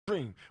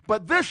dream.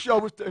 But this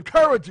show is to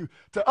encourage you,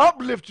 to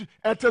uplift you,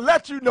 and to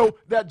let you know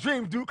that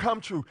dreams do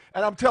come true.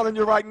 And I'm telling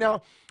you right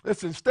now,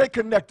 listen, stay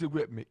connected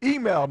with me.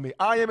 Email me,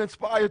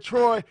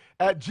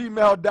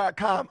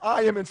 iaminspiredtroy@gmail.com,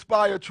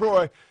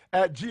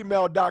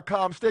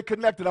 iaminspiredtroy@gmail.com. Stay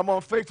connected. I'm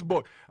on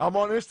Facebook. I'm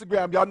on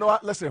Instagram. Y'all know,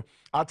 listen,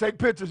 I take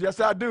pictures.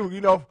 Yes, I do.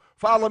 You know,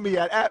 follow me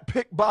at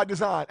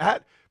PicByDesign,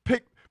 at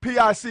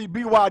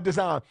PICBY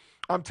Design.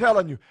 I'm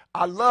telling you,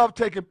 I love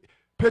taking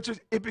pictures.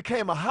 It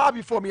became a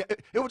hobby for me.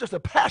 It was just a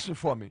passion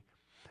for me.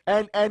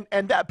 And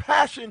that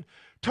passion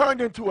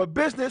turned into a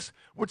business,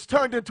 which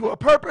turned into a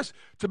purpose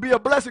to be a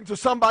blessing to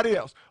somebody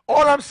else.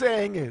 All I'm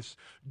saying is,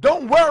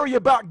 don't worry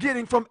about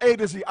getting from A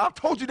to Z. I've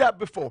told you that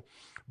before.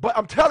 But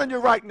I'm telling you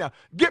right now,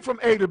 get from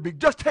A to B.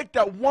 Just take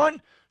that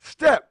one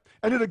step,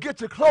 and it'll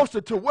get you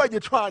closer to where you're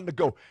trying to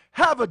go.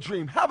 Have a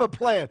dream, have a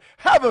plan,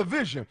 have a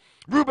vision.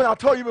 Ruben, I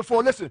told you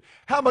before, listen,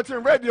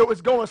 Hamilton Radio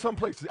is going some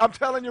places. I'm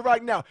telling you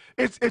right now,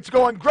 it's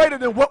going greater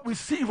than what we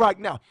see right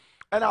now.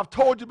 And I've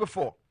told you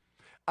before,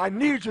 I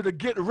need you to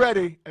get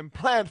ready and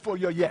plan for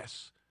your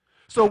yes.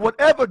 So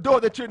whatever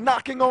door that you're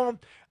knocking on,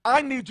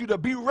 I need you to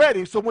be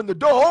ready so when the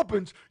door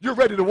opens, you're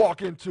ready to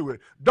walk into it.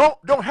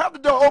 Don't have the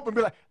door open and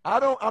be like,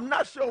 I'm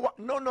not sure what.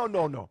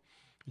 No.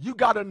 You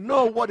got to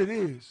know what it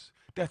is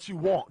that you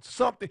want,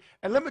 something.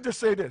 And let me just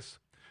say this.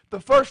 The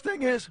first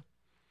thing is,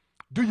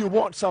 do you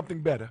want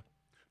something better?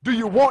 Do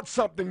you want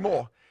something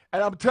more?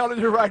 And I'm telling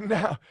you right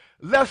now,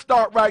 let's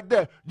start right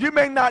there. You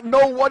may not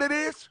know what it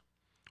is,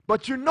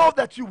 but you know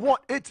that you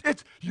want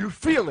it. You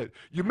feel it.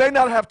 You may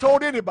not have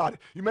told anybody.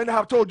 You may not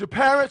have told your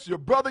parents, your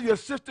brother, your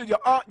sister, your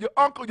aunt, your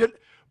uncle,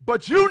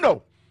 but you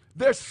know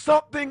there's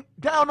something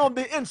down on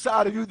the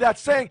inside of you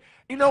that's saying,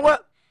 you know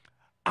what?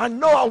 I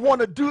know I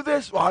want to do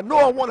this, or I know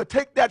I want to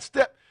take that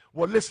step.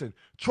 Well, listen,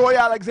 Troy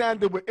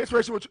Alexander with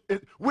Inspiration,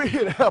 we're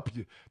here to help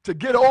you, to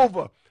get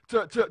over,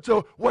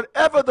 to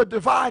whatever the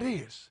divide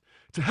is,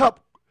 to help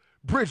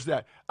bridge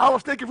that. I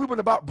was thinking, Ruben,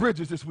 about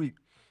bridges this week.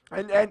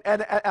 And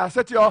I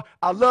said to y'all,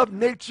 I love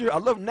nature. I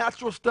love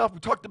natural stuff. We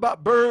talked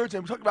about birds,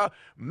 and we talked about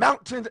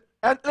mountains.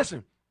 And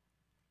listen,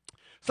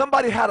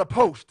 somebody had a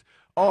post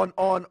on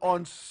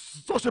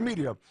social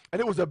media,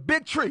 and it was a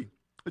big tree,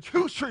 a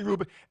huge tree,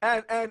 Ruben.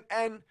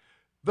 And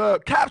the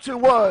caption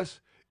was,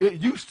 "It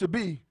used to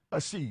be a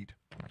seed."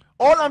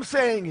 All I'm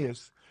saying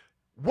is,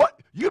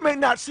 what you may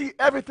not see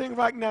everything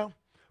right now,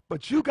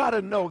 but you got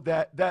to know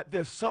that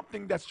there's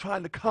something that's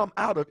trying to come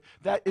out of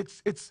that.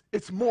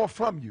 It's more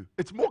from you.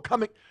 It's more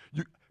coming,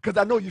 because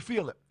I know you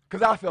feel it,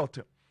 because I felt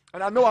it,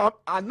 and I know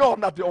I'm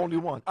not the only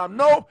one. I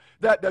know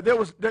that there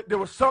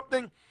was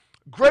something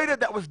greater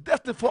that was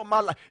destined for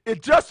my life.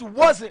 It just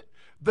wasn't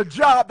the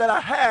job that I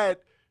had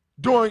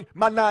during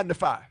my 9 to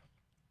 5.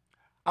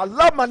 I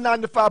love my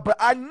 9 to 5, but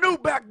I knew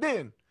back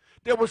then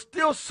there was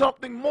still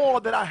something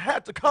more that I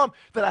had to come,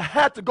 that I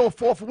had to go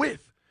forth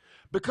with,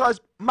 because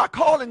my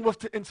calling was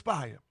to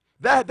inspire.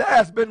 That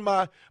has been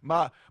my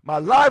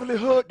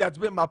livelihood. That's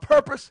been my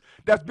purpose.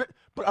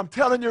 But I'm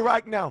telling you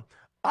right now,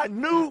 I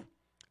knew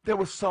there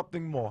was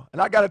something more.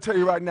 And I got to tell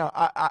you right now,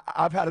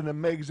 I've had an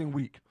amazing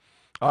week.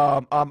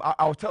 I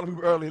was telling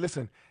people earlier,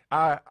 listen,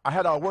 I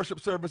had our worship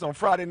service on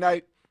Friday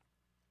night.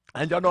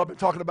 And y'all know I've been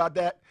talking about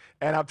that,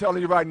 and I'm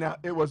telling you right now,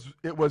 it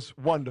was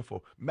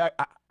wonderful.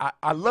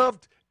 I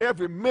loved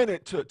every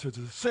minute to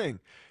sing.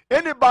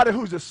 Anybody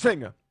who's a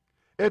singer,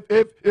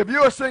 if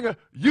you're a singer,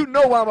 you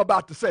know what I'm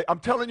about to say. I'm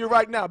telling you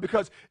right now,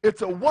 because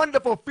it's a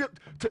wonderful feel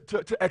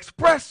to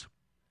express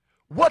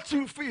what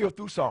you feel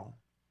through song.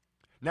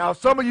 Now,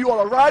 some of you all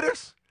are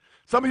writers,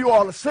 some of you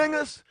all are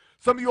singers,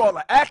 some of you all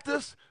are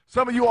actors,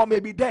 some of you all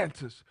may be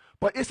dancers,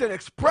 but it's an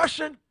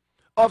expression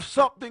of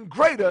something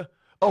greater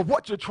of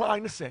what you're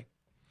trying to sing.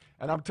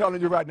 And I'm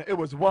telling you right now, it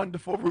was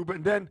wonderful,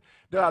 Ruben. Then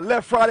I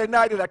left Friday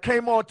night, and I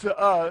came on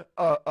to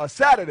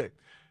Saturday.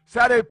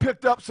 Saturday,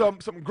 picked up some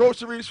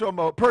groceries from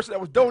a person that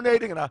was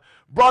donating, and I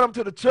brought them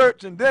to the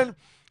church. And then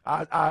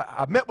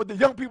I met with the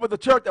young people of the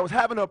church that was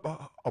having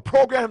a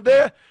program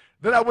there.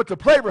 Then I went to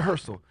play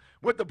rehearsal.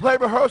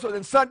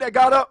 Then Sunday I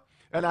got up,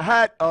 and I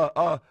had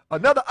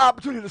another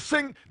opportunity to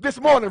sing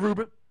this morning,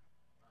 Ruben.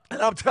 And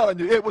I'm telling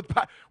you,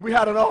 we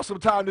had an awesome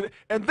time today.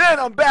 And then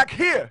I'm back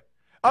here.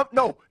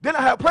 Then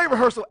I had play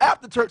rehearsal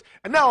after church,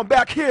 and now I'm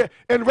back here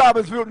in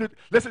Robbinsville.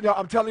 Listen, y'all,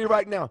 I'm telling you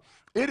right now,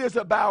 it is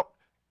about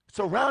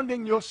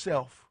surrounding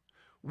yourself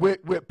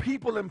with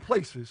people and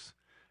places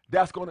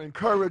that's going to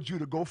encourage you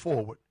to go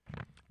forward,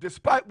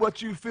 despite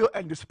what you feel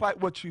and despite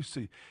what you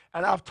see.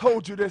 And I've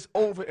told you this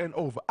over and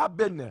over. I've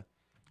been there.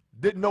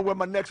 Didn't know where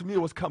my next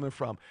meal was coming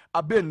from.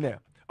 I've been there.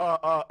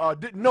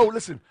 Didn't know,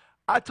 listen,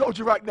 I told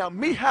you right now,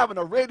 me having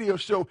a radio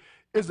show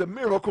is a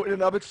miracle in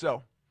and of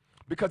itself.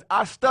 Because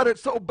I stuttered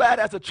so bad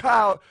as a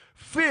child,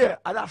 fear,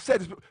 and I've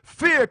said this,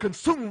 fear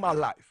consumed my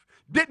life.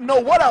 Didn't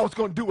know what I was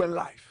going to do in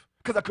life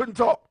because I couldn't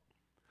talk.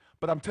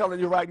 But I'm telling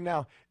you right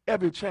now,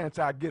 every chance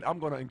I get, I'm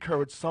going to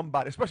encourage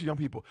somebody, especially young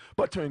people,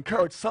 but to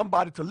encourage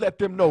somebody to let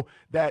them know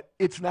that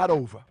it's not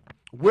over.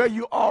 Where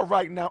you are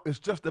right now is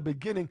just the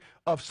beginning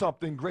of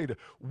something greater.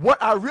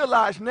 What I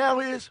realize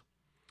now is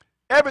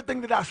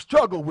everything that I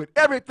struggled with,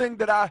 everything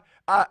that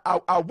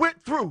I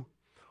went through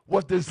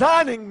was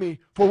designing me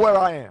for where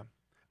I am.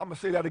 I'm going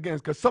to say that again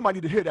because somebody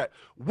need to hear that.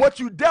 What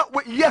you dealt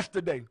with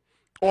yesterday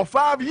or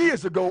 5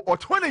 years ago or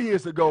 20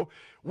 years ago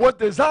was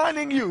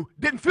designing you.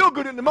 Didn't feel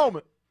good in the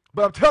moment,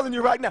 but I'm telling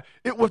you right now,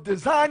 it was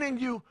designing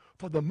you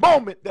for the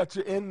moment that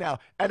you're in now.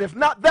 And if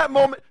not that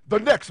moment, the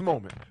next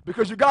moment.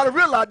 Because you got to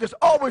realize there's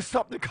always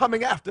something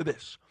coming after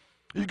this.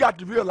 You got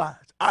to realize,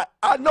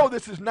 I know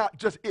this is not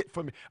just it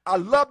for me. I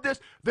love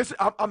this.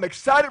 I'm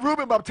excited,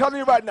 Ruben, but I'm telling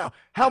you right now,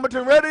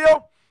 Hamilton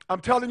Radio,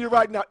 I'm telling you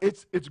right now,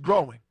 it's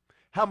growing.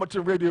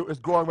 Hamilton Radio is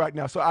growing right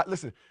now. So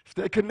listen,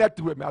 stay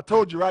connected with me. I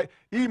told you, right?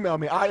 Email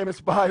me,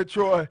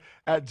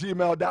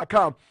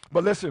 iaminspiredtroy@gmail.com.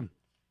 But listen,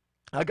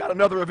 I got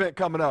another event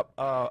coming up,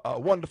 a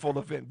wonderful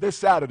event this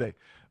Saturday,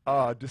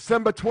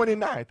 December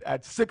 29th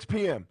at 6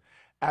 p.m.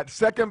 at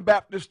Second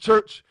Baptist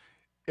Church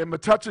in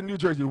Metuchen, New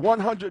Jersey,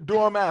 100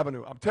 Durham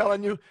Avenue. I'm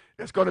telling you,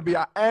 it's going to be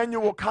our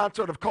annual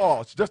concert of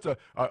cause, just a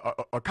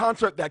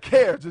concert that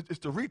cares. It's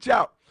to reach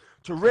out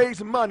to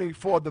raise money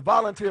for the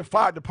volunteer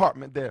fire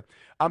department there.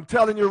 I'm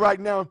telling you right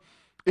now,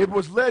 it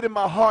was led in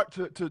my heart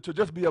to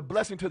just be a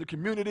blessing to the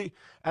community.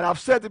 And I've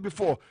said it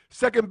before,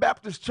 Second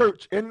Baptist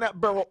Church in that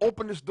borough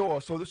opened this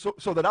door so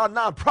that our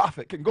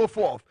nonprofit can go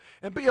forth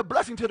and be a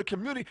blessing to the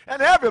community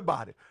and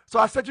everybody. So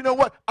I said, you know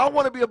what? I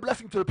want to be a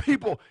blessing to the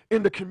people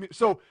in the community.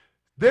 So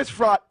this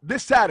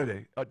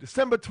Saturday,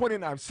 December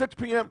 29th, 6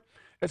 p.m.,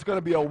 it's going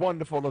to be a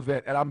wonderful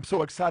event, and I'm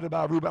so excited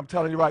about it, Ruben. I'm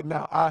telling you right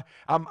now,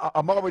 I'm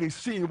already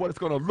seeing what it's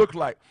going to look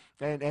like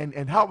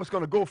and how it's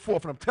going to go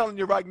forth. And I'm telling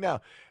you right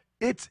now,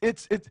 it's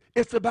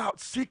about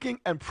seeking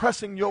and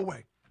pressing your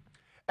way,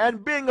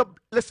 and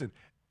listen.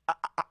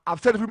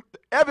 I've said it,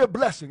 every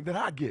blessing that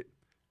I get,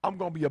 I'm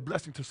going to be a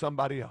blessing to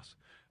somebody else.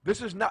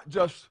 This is not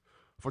just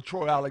for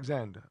Troy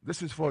Alexander.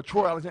 This is for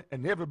Troy Alexander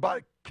and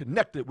everybody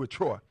connected with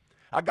Troy.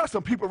 I got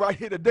some people right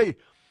here today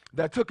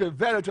that took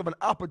advantage of an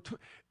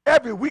opportunity.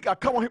 Every week I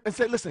come on here and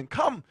say, listen,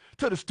 come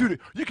to the studio.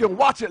 You can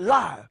watch it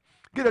live.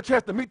 Get a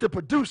chance to meet the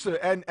producer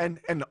and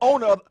the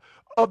owner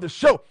of the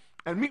show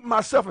and meet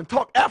myself and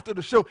talk after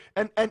the show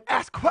and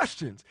ask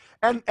questions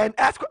and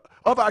ask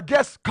of our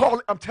guests.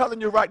 I'm telling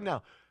you right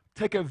now,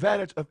 take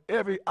advantage of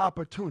every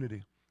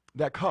opportunity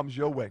that comes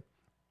your way.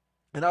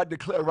 And I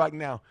declare right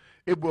now,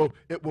 it will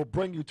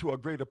bring you to a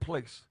greater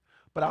place.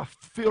 But I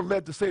feel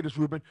led to say this,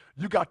 Ruben,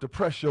 you got to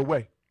press your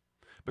way.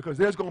 Because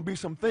there's going to be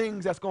some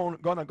things that's going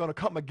to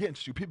come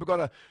against you. People are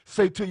going to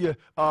say to you,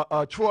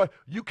 Troy,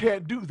 you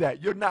can't do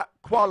that. You're not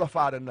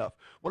qualified enough.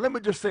 Well, let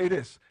me just say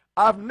this.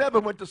 I've never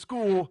went to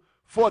school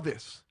for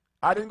this.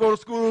 I didn't go to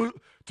school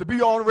to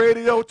be on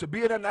radio, to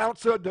be an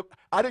announcer.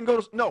 I didn't go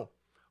to, no.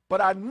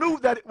 But I knew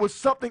that it was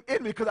something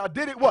in me because I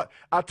did it what?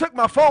 I took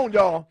my phone,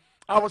 y'all.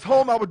 I was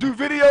home. I would do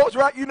videos,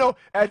 right,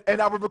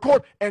 and I would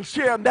record and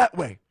share them that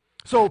way.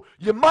 So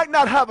you might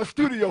not have a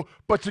studio,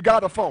 but you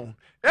got a phone.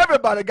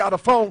 Everybody got a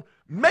phone.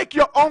 Make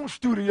your own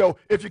studio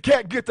if you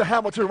can't get to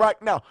Hamilton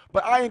right now.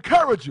 But I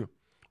encourage you,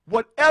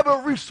 whatever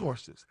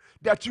resources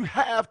that you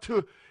have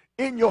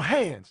in your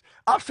hands,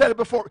 I've said it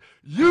before,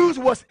 use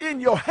what's in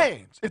your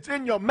hands. It's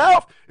in your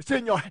mouth. It's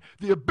in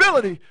the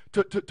ability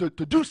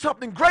to do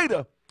something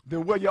greater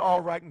than where you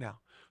are right now.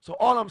 So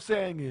all I'm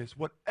saying is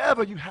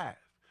whatever you have,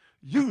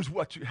 use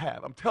what you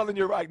have. I'm telling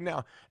you right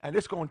now, and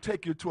it's going to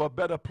take you to a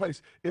better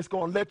place. It's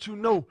going to let you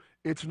know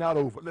it's not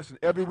over. Listen,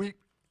 every week,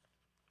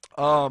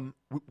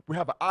 we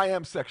have an I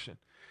am section,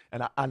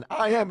 and an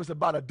I am is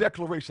about a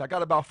declaration. I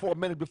got about 4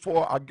 minutes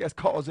before our guest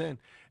calls in,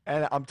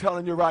 and I'm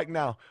telling you right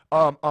now,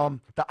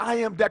 the I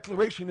am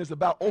declaration is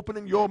about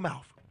opening your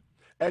mouth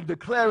and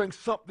declaring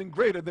something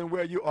greater than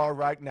where you are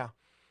right now.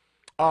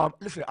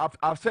 Listen,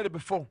 I've said it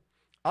before.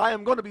 I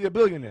am going to be a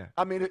billionaire.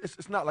 I mean,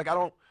 it's not like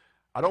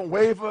I don't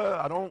waver.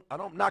 I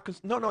don't knock.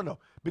 No.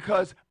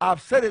 Because I've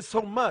said it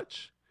so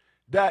much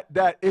that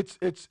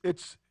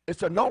it's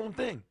a known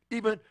thing,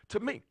 even to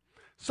me.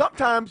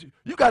 Sometimes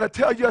you got to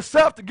tell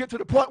yourself to get to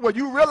the point where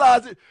you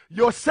realize it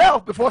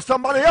yourself before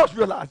somebody else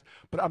realizes.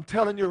 But I'm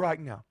telling you right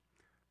now,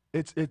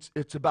 it's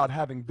about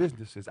having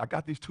businesses. I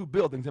got these 2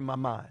 buildings in my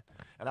mind,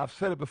 and I've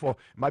said it before.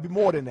 It might be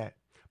more than that,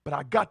 but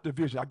I got the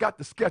vision. I got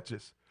the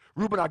sketches.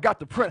 Ruben, I got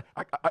the print.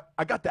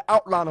 I got the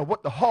outline of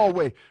what the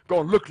hallway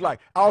going to look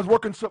like. I was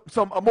working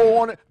some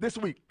more on it this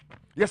week.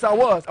 Yes, I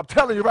was. I'm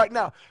telling you right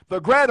now, the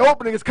grand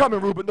opening is coming,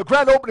 Ruben. The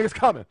grand opening is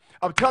coming.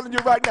 I'm telling you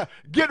right now,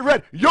 get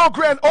ready. Your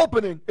grand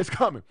opening is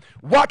coming.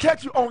 Why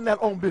can't you own that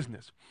own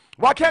business?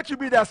 Why can't you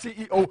be that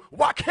CEO?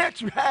 Why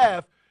can't you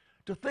have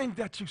the things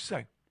that you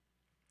say?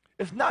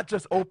 It's not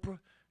just Oprah.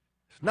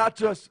 It's not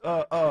just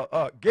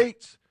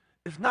Gates.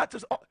 It's not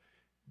just,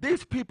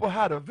 these people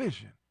had a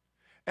vision.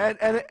 And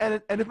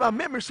if my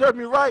memory serves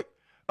me right,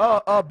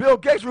 Bill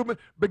Gates, Ruben,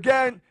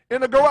 began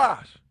in a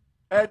garage.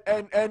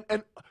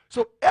 And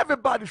so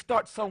everybody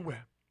starts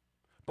somewhere.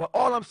 But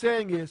all I'm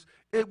saying is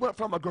it went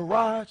from a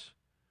garage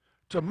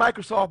to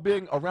Microsoft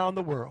being around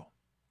the world.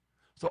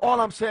 So all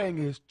I'm saying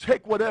is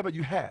take whatever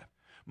you have.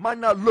 Might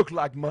not look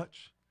like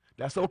much.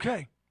 That's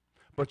okay.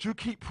 But you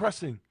keep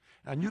pressing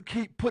and you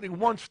keep putting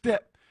one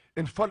step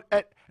in front.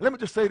 And let me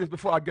just say this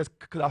before I guess,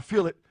 because I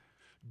feel it.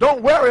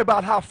 Don't worry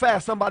about how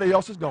fast somebody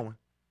else is going.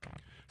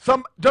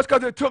 Just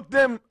because it took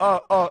them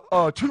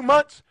 2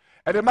 months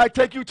and it might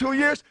take you 2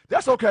 years,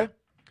 that's okay.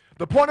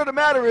 The point of the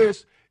matter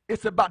is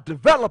it's about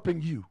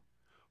developing you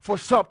for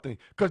something,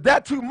 because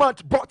that 2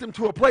 months brought them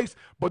to a place,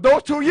 but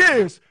those 2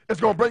 years is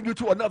going to bring you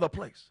to another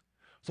place.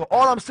 So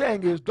all I'm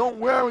saying is don't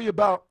worry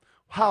about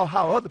how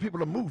other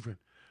people are moving.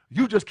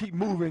 You just keep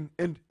moving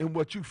in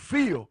what you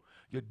feel,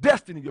 your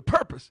destiny, your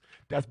purpose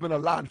that's been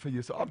aligned for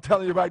you. So I'm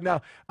telling you right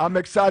now, I'm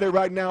excited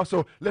right now.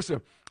 So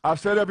listen, I've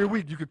said every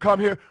week you could come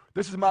here.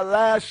 This is my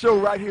last show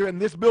right here in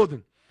this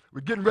building.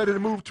 We're getting ready to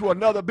move to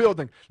another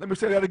building. Let me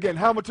say that again.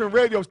 Hamilton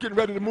Radio is getting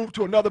ready to move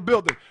to another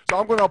building. So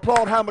I'm going to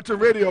applaud Hamilton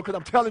Radio, because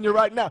I'm telling you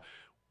right now,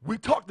 we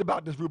talked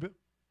about this, Ruben.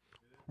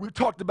 We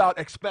talked about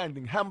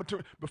expanding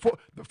Hamilton. Before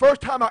the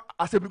first time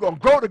I said we're going to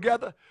grow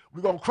together,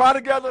 we're going to cry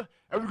together,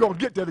 and we're going to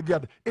get there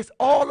together. It's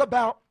all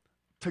about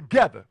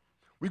together.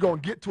 We're going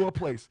to get to a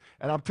place.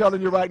 And I'm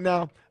telling you right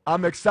now,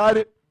 I'm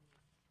excited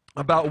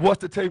about what's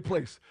to take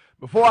place.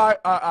 Before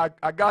I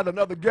got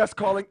another guest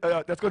calling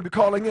that's going to be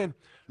calling in,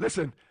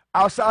 listen,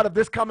 outside of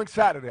this coming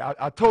Saturday,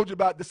 I told you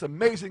about this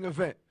amazing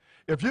event.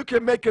 If you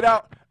can make it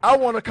out, I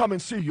want to come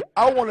and see you.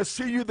 I want to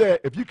see you there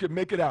if you can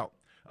make it out.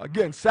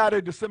 Again,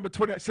 Saturday, December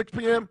 20th, 6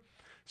 p.m.,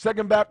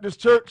 Second Baptist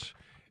Church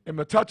in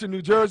Metuchen,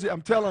 New Jersey.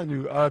 I'm telling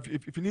you,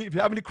 if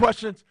you have any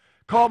questions,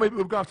 call me.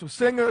 We've got some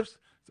singers,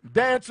 some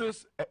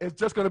dancers. It's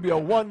just going to be a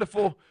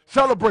wonderful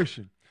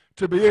celebration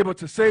to be able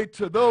to say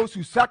to those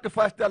who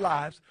sacrificed their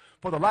lives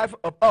for the life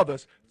of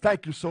others,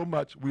 thank you so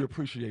much. We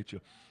appreciate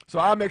you. So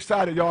I'm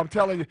excited, y'all. I'm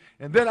telling you.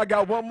 And then I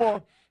got one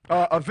more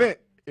event,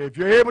 if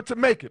you're able to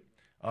make it,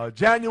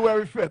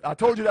 January 5th. I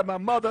told you that my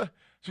mother,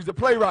 she's a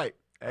playwright,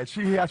 and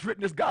she has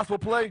written this gospel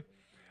play.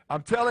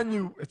 I'm telling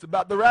you, it's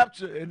about the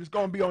rapture, and it's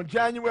going to be on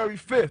January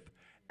 5th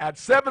at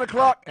 7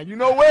 o'clock, and you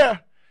know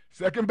where?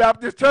 Second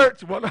Baptist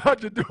Church,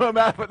 100 Durham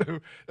Avenue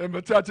in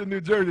Metuchen,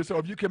 New Jersey. So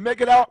if you can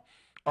make it out,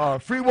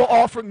 free will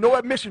offering, no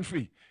admission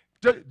fee.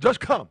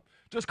 Just come.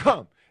 Just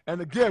come. And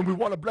again, we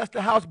want to bless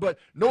the house, but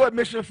no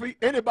admission fee.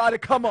 Anybody,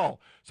 come on.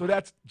 So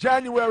that's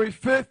January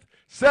 5th,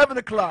 7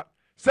 o'clock,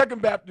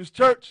 Second Baptist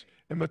Church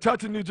in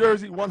Metuchen, New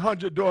Jersey,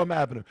 100 Durham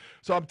Avenue.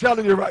 So I'm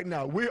telling you right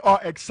now, we are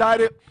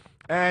excited.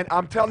 And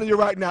I'm telling you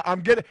right now,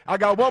 I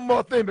got one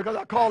more thing, because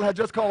I had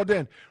just called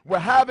in. We're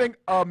having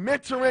a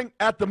mentoring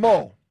at the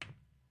mall.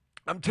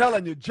 I'm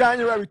telling you,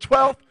 January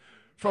 12th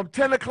from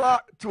 10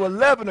 o'clock to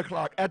 11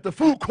 o'clock at the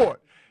food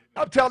court.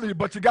 I'm telling you,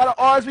 but you got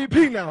to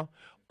RSVP now.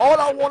 All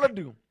I want to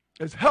do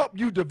is help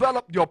you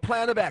develop your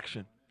plan of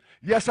action.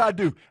 Yes, I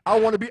do.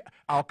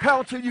 I'll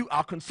counsel you,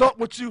 I'll consult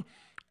with you,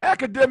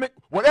 academic,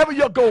 whatever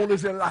your goal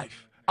is in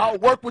life. I'll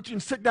work with you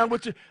and sit down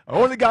with you. I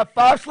only got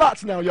 5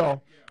 slots now,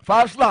 y'all.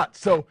 5 slots.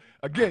 So,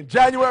 again,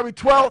 January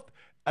 12th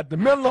at the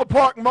Menlo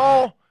Park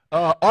Mall,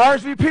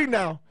 RSVP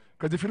now.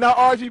 Because if you're not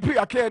RSVP,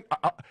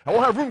 I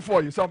won't have room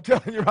for you. So I'm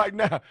telling you right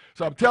now.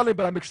 So I'm telling you,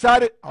 but I'm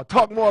excited. I'll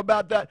talk more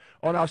about that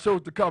on our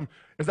shows to come.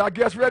 Is our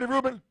guest ready,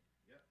 Ruben?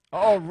 Yep.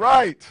 All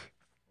right.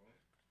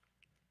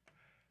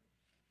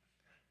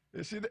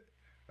 Is she there?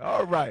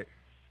 All right.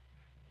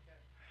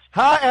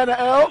 Hi,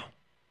 ANAELLE.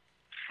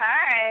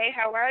 Hi,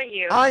 how are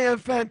you? I am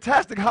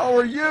fantastic. How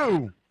are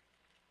you?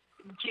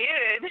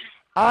 Good.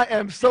 I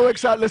am so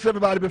excited. Listen,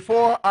 everybody,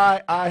 before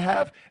I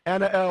have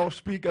ANAELLE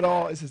speak at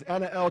all, this is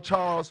ANAELLE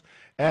Charles,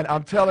 and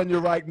I'm telling you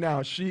right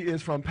now, she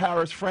is from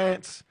Paris,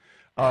 France.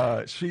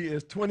 She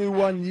is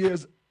 21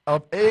 years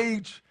of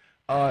age.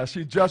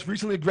 She just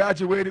recently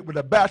graduated with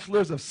a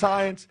Bachelor's of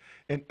Science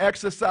in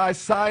Exercise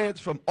Science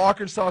from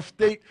Arkansas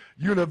State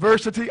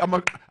University. I'm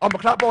gonna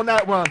clap on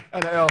that one,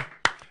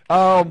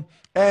 ANAELLE.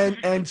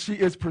 And she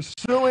is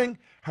pursuing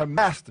her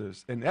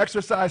Master's in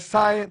Exercise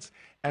Science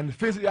and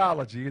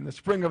Physiology in the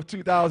spring of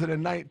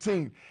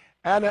 2019.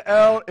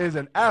 ANAELLE is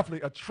an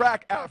athlete, a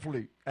track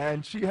athlete,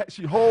 and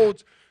she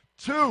holds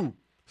 2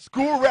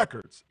 school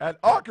records at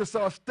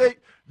Arkansas State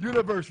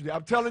University.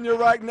 I'm telling you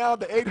right now,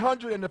 the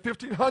 800 and the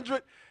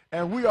 1500,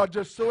 and we are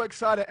just so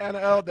excited,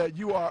 ANAELLE, that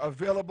you are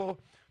available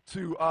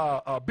to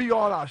be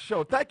on our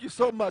show. Thank you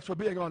so much for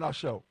being on our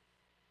show.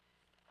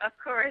 Of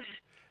course.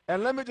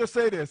 And let me just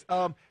say this,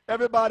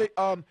 everybody.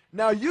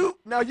 Now you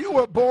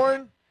were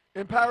born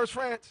in Paris,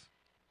 France.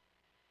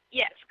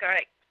 Yes,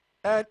 correct.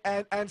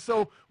 And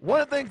so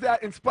one of the things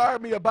that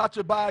inspired me about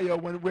your bio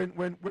when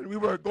we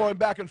were going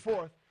back and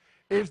forth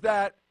is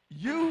that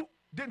you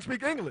didn't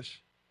speak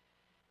English.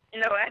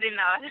 No, I did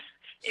not.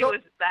 It was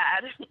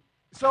bad.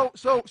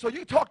 So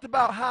you talked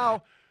about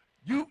how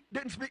you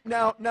didn't speak.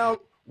 Now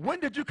when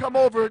did you come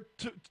over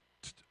to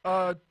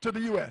the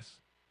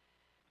U.S.?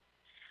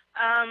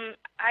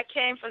 I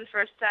came for the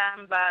first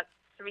time about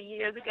 3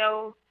 years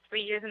ago,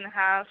 3 years and a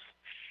half,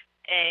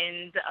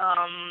 and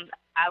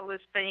I was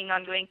planning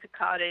on going to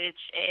college,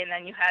 and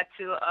then you had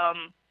to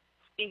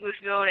speak with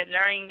people and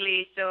learn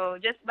English. So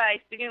just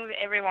by speaking with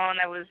everyone,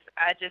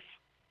 I just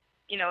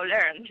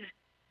learned.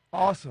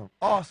 Awesome.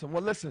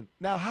 Well, listen.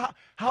 Now,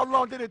 how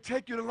long did it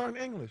take you to learn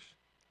English?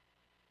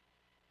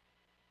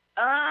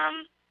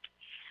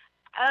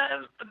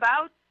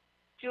 About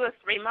 2 or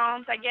 3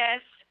 months, I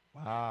guess.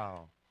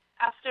 Wow.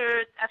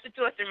 After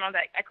 2 or 3 months,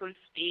 I could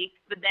speak.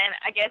 But then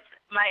I guess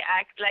my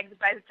like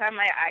by the time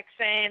my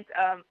accent,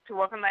 to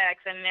work on my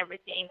accent and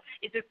everything,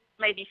 it took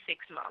maybe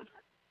 6 months.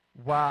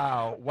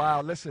 Wow.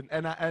 Wow. Listen,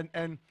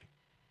 and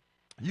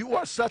you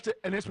are such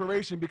an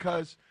inspiration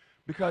because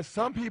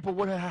some people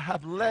would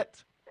have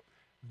let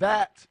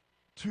that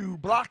to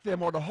block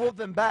them or to hold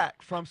them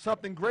back from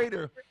something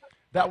greater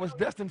that was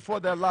destined for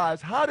their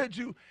lives. How did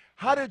you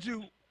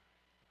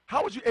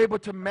how was you able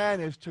to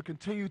manage to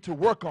continue to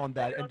work on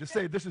that and to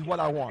say this is what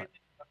I want?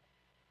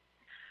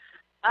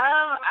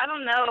 I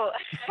don't know.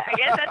 I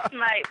guess that's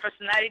my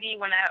personality.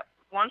 When I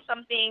want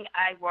something,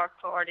 I work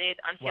toward it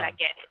until Wow. I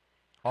get it.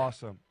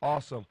 Awesome.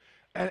 Awesome.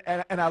 And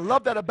I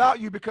love that about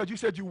you because you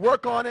said you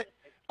work on it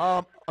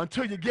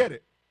until you get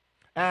it.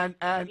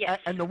 Yes.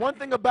 And the one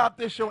thing about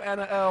this show,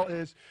 ANAELLE,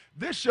 is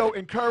this show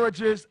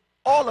encourages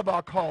all of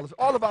our callers,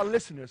 all of our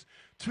listeners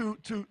to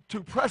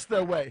press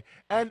their way.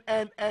 And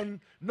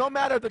no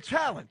matter the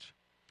challenge,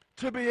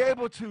 to be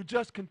able to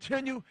just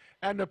continue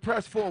and to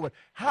press forward.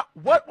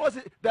 What was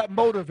it that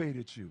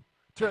motivated you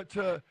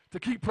to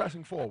keep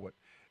pressing forward?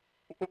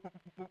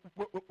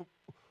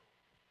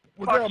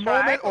 Was For there a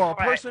track moment or or a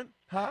for person?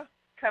 Huh?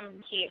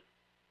 come here.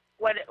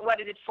 What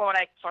is it for?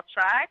 Like for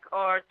track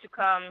or to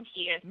come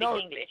here and speak No,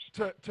 English?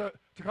 to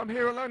come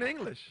here and learn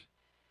English.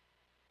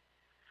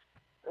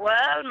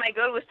 Well, my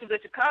goal was to go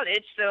to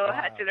college, so I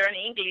had Wow. to learn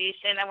English,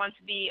 and I want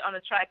to be on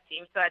the track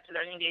team, so I had to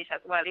learn English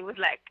as well. It was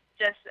like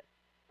just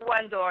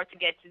one door to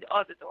get to the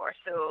other door,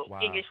 so Wow.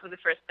 English was the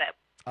first step.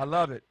 I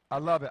love it. I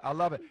love it. I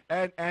love it.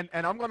 And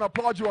I'm going to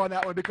applaud you on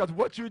that one because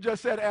what you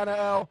just said,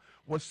 ANAELLE,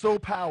 was so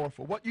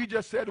powerful. What you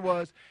just said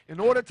was, in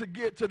order to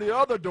get to the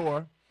other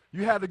door,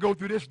 you had to go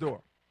through this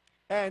door.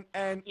 Yes.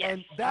 And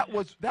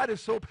that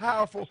is so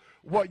powerful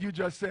what you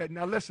just said.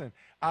 Now listen,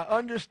 I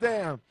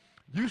understand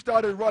you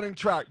started running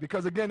track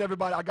because again,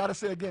 everybody, I got to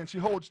say again, she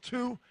holds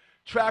 2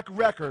 track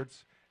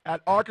records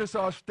at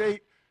Arkansas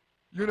State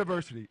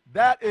University.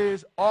 That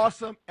is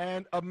awesome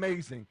and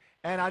amazing.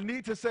 And I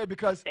need to say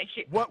because Thank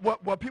you.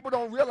 what people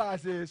don't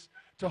realize is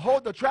to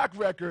hold the track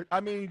record, I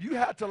mean, you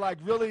had to like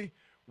really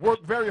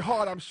work very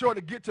hard, I'm sure,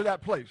 to get to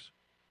that place.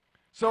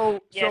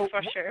 Yes,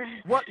 for sure.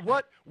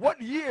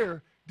 What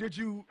year did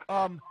you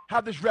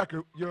have this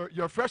record?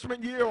 Your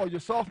freshman year or your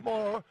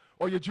sophomore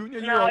or your junior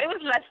year? No, Or it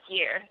was last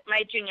year,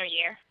 my junior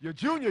year. your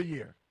junior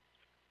year.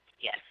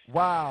 Yes.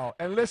 Wow.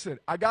 And listen,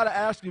 I got to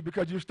ask you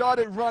because you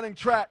started running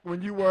track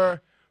when you were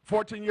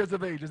 14 years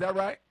of age. Is that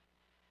right?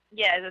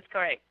 Yes, that's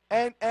correct.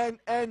 And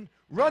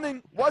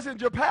running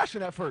wasn't your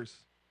passion at first.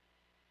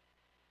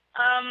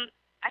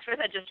 At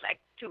first I just like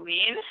to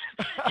win,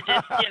 to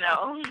just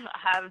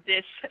have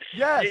this.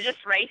 Yes.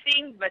 Just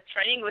racing, but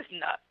training was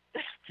not.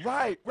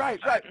 Right.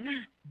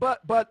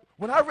 But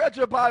when I read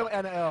your bio,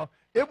 ANAELLE,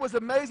 it was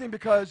amazing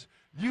because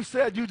you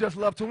said you just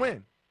love to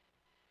win.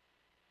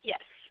 Yes.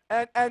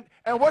 And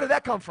where did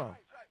that come from?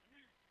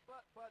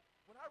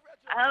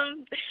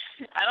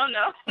 I don't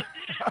know.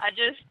 I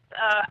just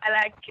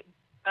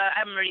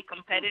I'm really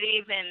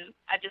competitive, and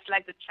I just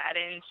like the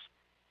challenge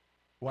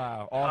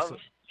Wow, of awesome.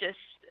 just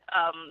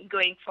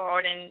going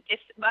forward, and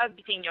it's about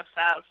beating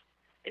yourself.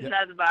 It's Yeah.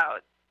 not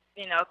about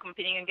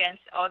competing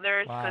against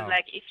others, Wow. because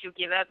like if you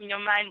give up in your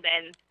mind,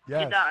 then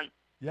you're Yes. done.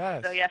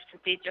 Yes. So you have to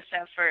beat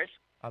yourself first.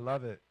 I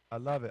love it. I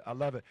love it. I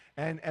love it.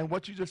 And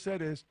what you just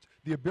said is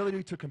the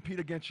ability to compete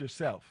against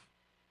yourself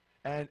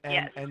and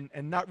Yes.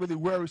 and not really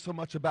worry so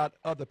much about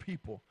other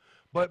people.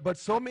 But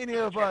so many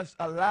of us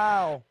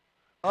allow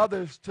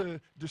others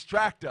to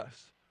distract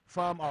us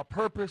from our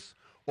purpose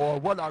or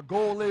what our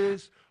goal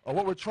is or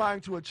what we're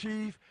trying to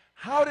achieve.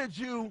 How did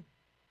you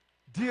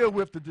deal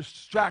with the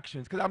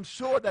distractions? Because I'm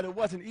sure that it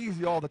wasn't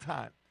easy all the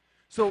time.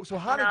 So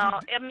how did No,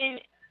 you? I mean,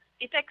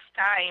 it takes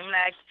time.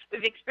 Like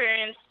with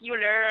experience, you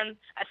learn.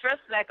 At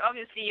first, like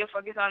obviously, you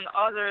focus on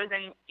others,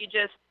 and you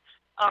just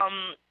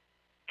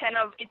kind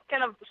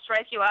of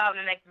stress you out,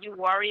 and like you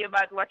worry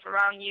about what's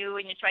around you,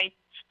 and you try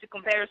to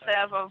compare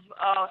yourself of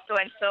so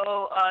and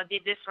so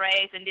did this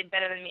race and did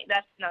better than me.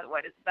 That's not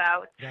what it's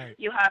about. Right.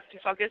 You have to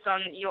focus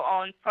on your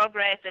own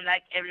progress and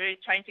like every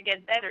trying to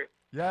get better,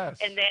 Yes.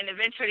 and then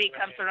eventually it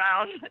comes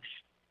around.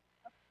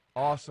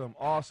 Awesome,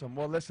 awesome.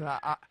 Well, listen,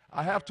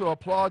 I have to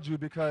applaud you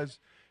because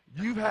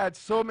you've had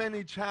so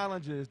many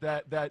challenges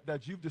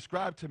that you've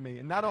described to me,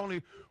 and not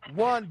only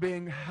one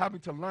being having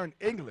to learn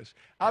English.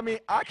 I mean,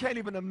 I can't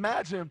even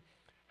imagine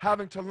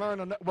having to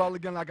learn. Well,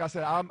 again, like I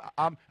said,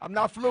 I'm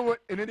not fluent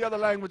in any other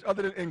language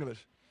other than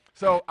English.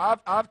 So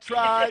I've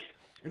tried.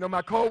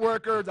 My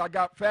coworkers, I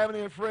got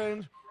family and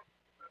friends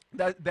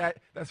that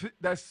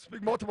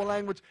speak multiple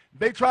language.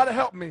 They try to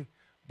help me,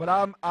 but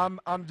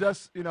I'm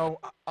just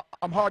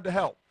I'm hard to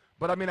help.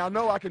 But I mean, I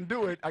know I can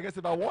do it, I guess,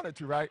 if I wanted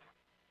to, right?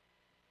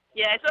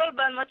 Yeah, it's all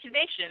about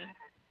motivation,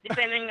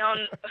 depending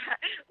on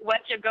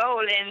what's your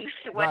goal and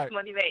what Right.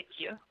 motivates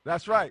you.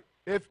 That's right.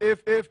 If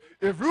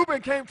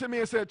Ruben came to me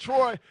and said,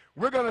 Troy,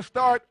 we're going to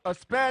start a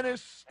Spanish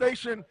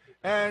station,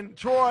 and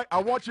Troy,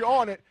 I want you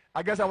on it,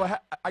 I guess I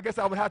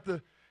would have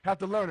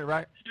to learn it,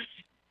 right?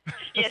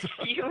 Yes, so,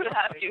 you will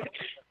have to.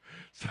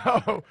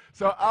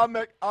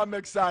 I'm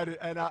excited,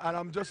 and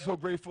I'm just so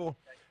grateful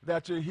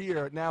that you're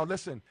here. Now,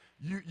 listen,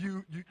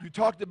 you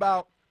talked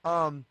about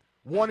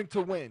wanting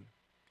to win,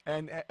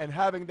 and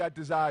having that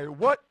desire.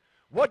 What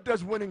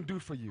does winning do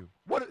for you?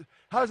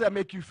 How does that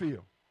make you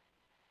feel?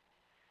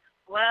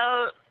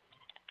 Well,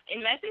 it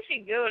makes me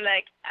feel good.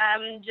 Like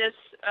I'm just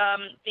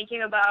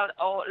thinking about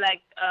all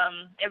like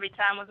every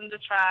time I was on the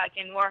track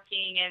and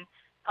working and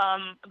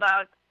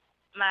about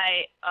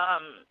my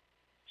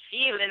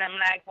field, and I'm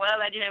like,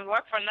 well, I didn't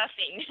work for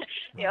nothing.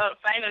 You Right. know,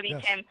 finally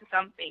Yes. came to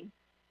something.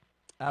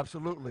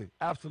 Absolutely.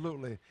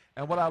 Absolutely.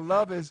 And what I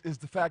love is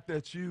the fact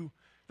that you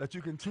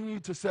continue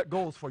to set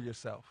goals for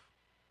yourself.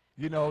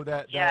 You know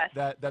Yes.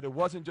 that it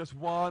wasn't just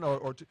one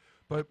or two,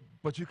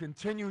 but you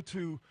continue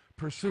to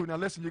pursue. Now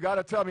listen, you got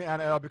to tell me,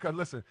 Anna, because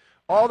listen,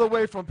 all the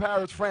way from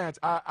Paris, France.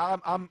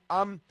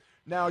 I'm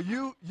now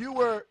you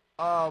were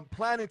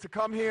planning to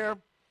come here,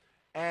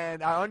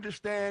 and I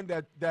understand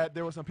that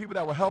there were some people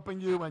that were helping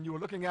you, and you were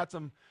looking at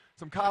some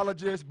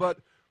colleges. But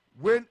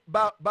when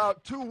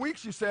about 2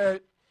 weeks, you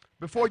said,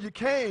 before you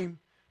came,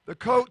 the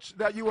coach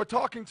that you were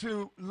talking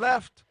to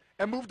left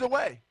and moved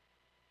away.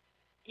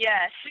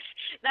 Yes,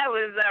 that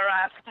was a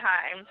rough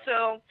time.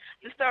 So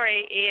the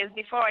story is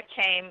before I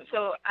came,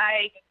 so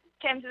I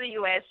came to the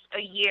U.S.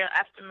 a year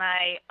after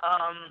my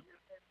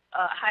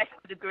high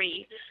school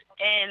degree,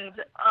 and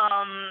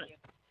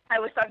I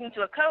was talking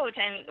to a coach,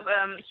 and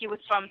he was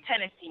from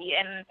Tennessee,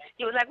 and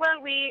he was like, "Well,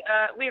 we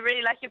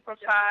really like your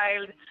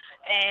profile,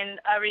 and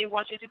I really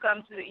want you to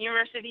come to the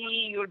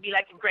university. You will be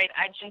like a great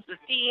addition to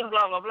the team,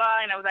 blah blah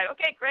blah." And I was like,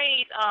 "Okay,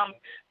 great.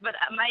 But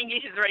my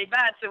English is very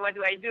bad, so what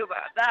do I do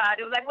about that?"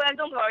 It was like, "Well,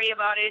 don't worry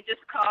about it.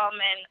 Just come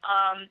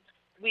and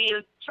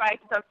we'll try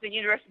to talk to the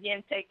university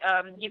and take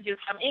give you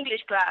some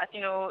English class,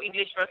 you know,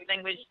 English first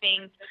language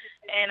things."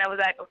 And I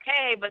was like,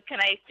 "Okay, but can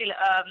I still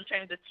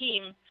train the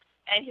team?"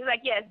 And he's like,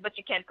 "Yes, but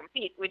you can't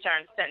compete," which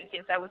I understand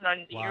since I was not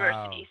in the Wow.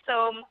 university.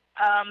 So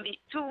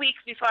 2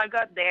 weeks before I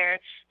got there,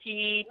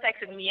 he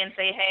texted me and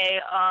say, "Hey,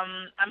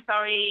 I'm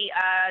sorry,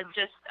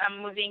 I'm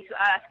moving to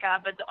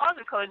Alaska, but the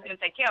other coach is gonna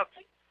take care of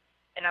it."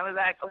 And I was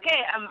like,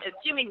 "Okay, I'm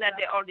assuming that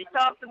they already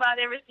talked about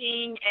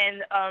everything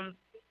and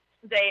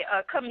they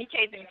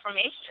communicate the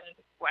information,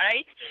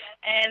 right?"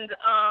 And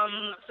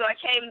so I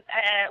came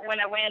when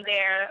I went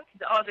there,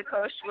 the other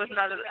coach was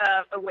not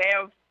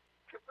aware of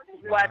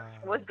what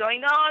Wow. was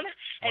going on,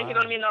 and he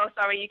told Wow. me, "No,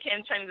 sorry, you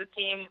can't train the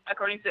team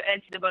according to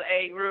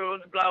NCAA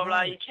rules, blah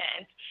blah, you Right.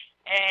 can't."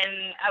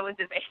 And I was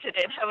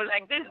devastated. I was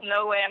like, "There's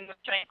no way I'm gonna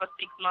train for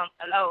 6 months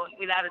alone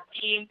without a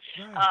team."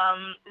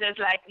 Right. There's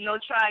like no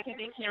track in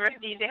this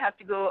university. They have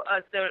to go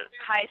to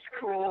high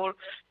school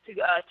to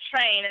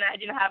train, and I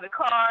didn't have a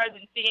car.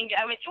 And thing.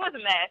 I mean, it was a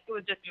mess. It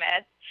was just a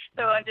mess.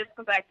 So I Wow. just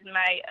contacted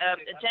my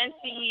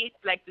agency,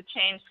 like to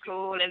change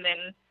school, and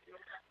then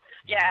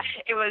yeah,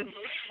 Wow.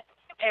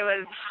 it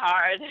was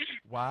hard.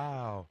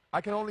 Wow.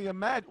 I can only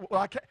imagine.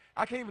 Well, I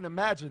can't even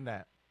imagine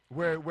that.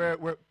 Where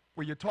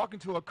you're talking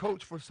to a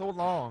coach for so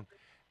long,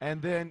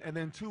 and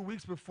then 2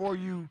 weeks before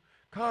you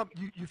come,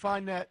 you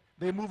find that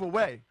they move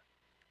away,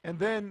 and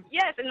then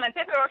Yes, and my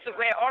paperwork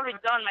were already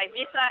done, my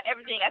visa,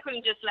 everything. I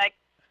couldn't just like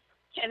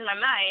change my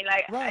mind.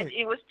 Like right,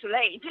 it was too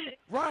late,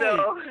 right.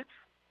 so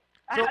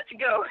I So had to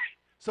go.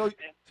 so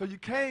so you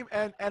came,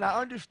 and I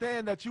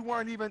understand that you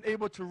weren't even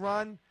able to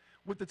run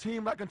with the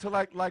team like until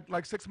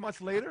like 6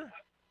 months later.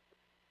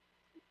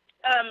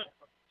 Um,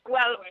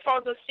 well,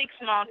 for the 6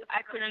 months,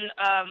 I couldn't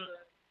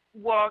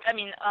work. I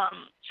mean,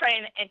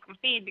 train and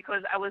compete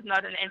because I was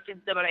not an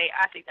NCAA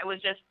athlete. I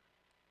was just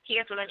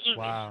here to learn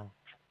English. Wow.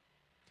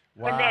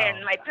 But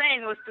then Wow. my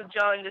plan was to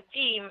join the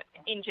team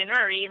in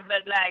January,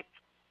 but like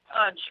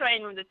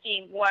train with the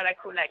team while I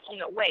could like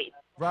wait.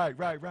 Right.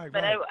 Right. Right.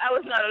 But I, Right. I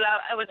was not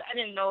allowed. I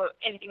didn't know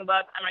anything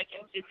about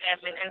American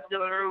system and the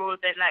rules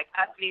and like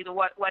athlete or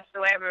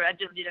whatsoever. I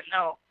just didn't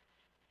know.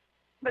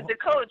 But Well, the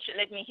coach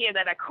let me hear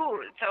that I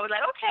could, so I was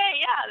like, okay,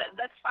 yeah,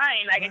 that's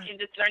fine. Like I right. can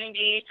just learn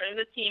English, join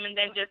the team, and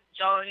then just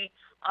join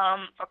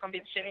for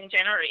competition in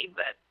January.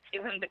 But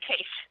it wasn't the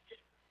case.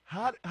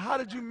 How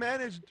did you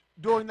manage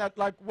during that?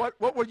 Like, what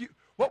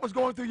was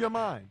going through your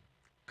mind?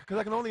 Because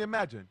I can only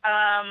imagine.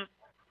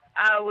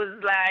 I was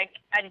like,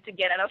 I need to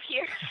get out of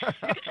here.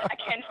 I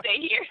can't stay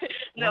here.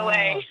 No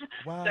way.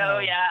 Wow. So Wow.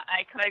 yeah,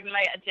 I contacted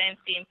my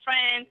agency in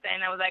France,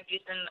 and I was like,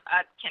 listen,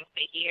 I can't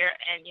stay here,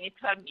 and you need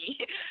to help me.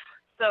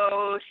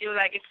 So she was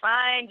like, it's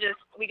fine. Just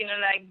we're gonna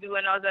like do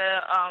another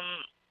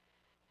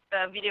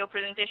video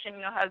presentation.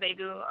 You know how they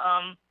do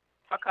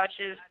for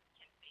coaches,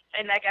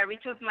 and like I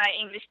retook my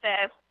English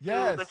test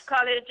to go to Yes.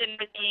 college and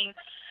everything,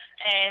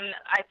 and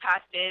I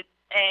passed it.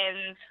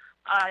 And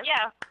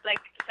yeah,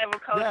 like several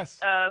coaches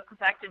Yes.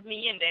 contacted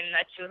me, and then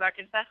I chose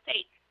Arkansas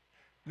State.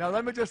 Now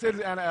let me just say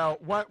this, Anna.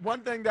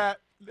 One thing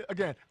that,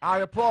 again, I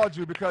applaud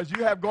you because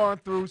you have gone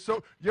through,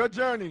 so your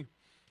journey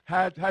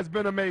has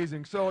been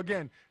amazing. So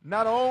again,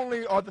 not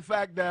only are the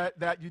fact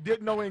that you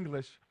didn't know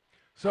English,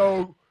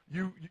 so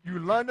you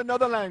learned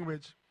another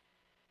language,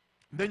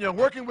 then you're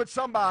working with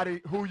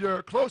somebody who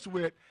you're close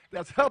with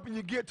that's helping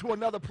you get to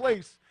another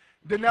place,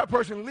 then that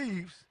person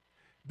leaves,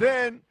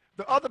 then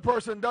the other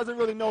person doesn't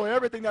really know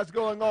everything that's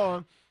going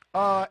on,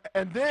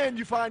 and then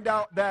you find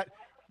out that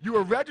you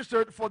were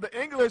registered for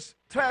the English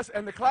test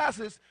and the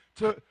classes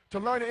to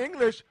learn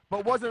English,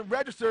 but wasn't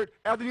registered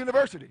at the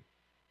university.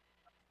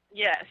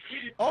 Yes.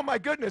 Oh my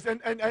goodness.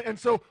 And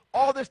so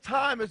all this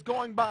time is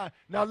going by.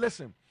 Now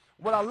listen,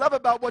 what I love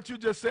about what you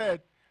just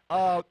said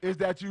is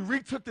that you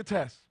retook the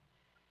test.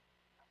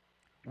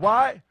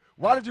 Why?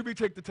 Why did you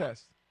retake the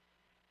test?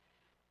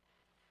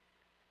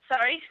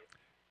 Sorry?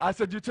 I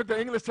said you took the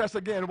English test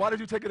again. Why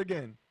did you take it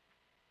again?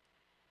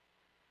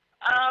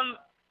 I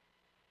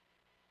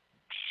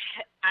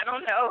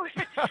don't know.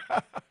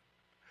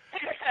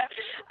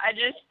 I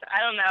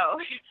don't know.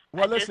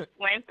 Well, I listen. just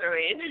went through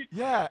it.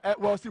 Yeah.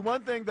 Well, see,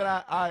 one thing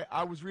that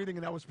I was reading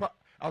and I was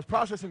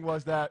processing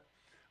was that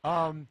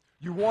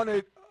you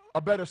wanted a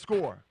better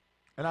score,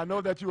 and I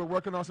know that you were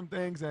working on some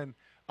things, and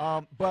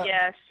but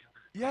Yes.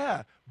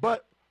 yeah.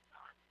 But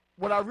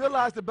what I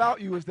realized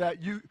about you is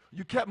that you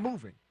kept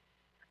moving,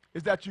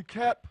 is that you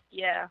kept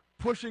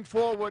pushing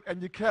forward, and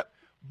you kept.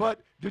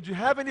 But did you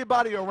have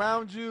anybody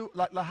around you?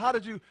 Like how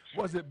did you?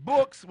 Was it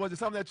books? Was it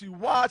something that you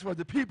watched? Was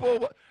it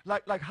people?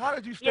 Like how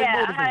did you stay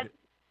motivated?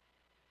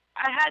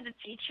 I had a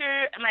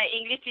teacher. My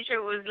English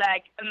teacher was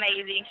like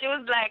amazing. She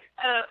was like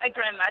a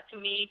grandma to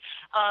me.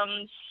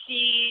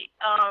 She's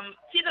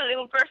a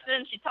little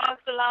person. She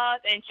talks a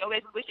lot, and she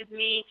always pushes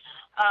me.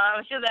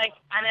 She was like,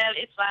 "ANAELLE,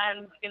 it's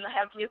fine. I'm gonna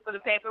help you for the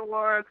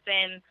paperwork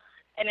and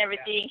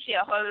everything." She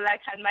always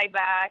like had my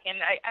back,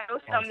 and I know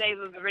some days it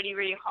was really,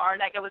 really hard.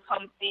 Like I was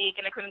homesick,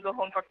 and I couldn't go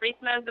home for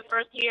Christmas the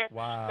first year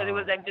because it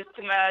was like just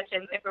too much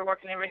and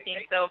paperwork and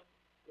everything. So,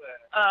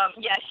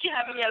 yeah, she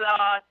helped me a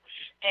lot,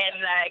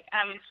 and like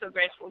I'm so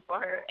grateful for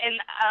her. And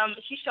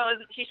she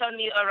showed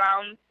me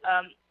around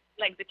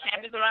like the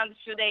campus around the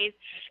 2 days,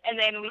 and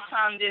then we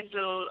found this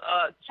little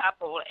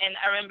chapel, and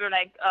I remember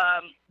like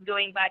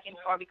going back and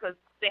forth because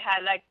they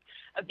had like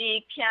a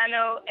big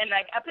piano, and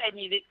like I played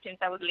music since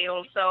I was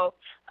little, so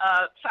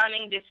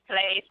finding this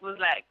place was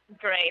like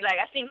great. Like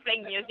I think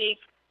playing music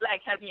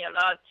like helped me a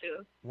lot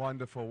too.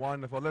 Wonderful,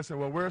 wonderful. Listen,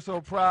 well, we're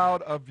so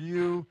proud of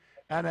you,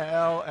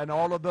 ANAELLE, and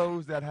all of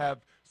those that have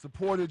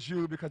supported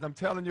you, because I'm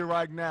telling you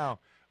right now,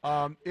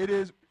 it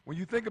is, when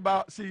you think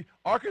about, see,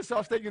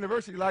 Arkansas State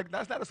University, like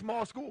that's not a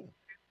small school.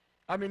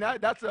 I mean,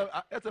 that's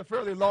a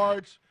fairly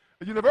large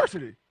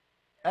university,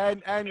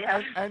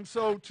 and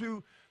so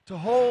to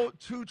hold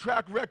 2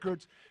 track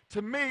records,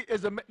 to me,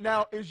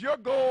 now is your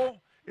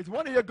goal, is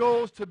one of your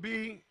goals to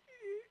be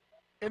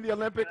in the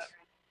Olympics?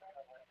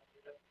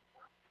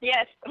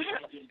 Yes,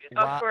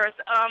 of course.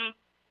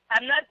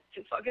 I'm not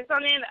too focused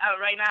on it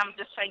right now. I'm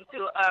just trying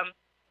to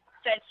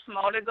set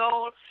smaller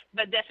goals,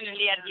 but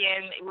definitely at the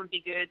end it would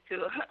be good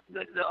to go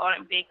to the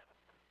Olympics.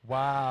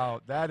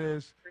 Wow, that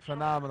is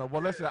phenomenal.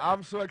 Well, listen,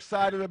 I'm so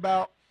excited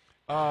about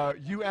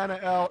you,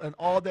 ANAELLE, and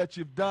all that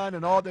you've done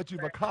and all that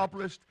you've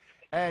accomplished,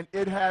 and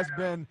it has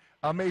been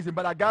amazing.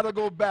 But I got to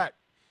go back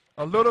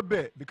a little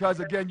bit because,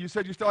 again, you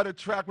said you started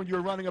track when you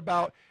were running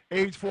about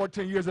age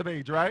 14 years of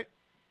age, right?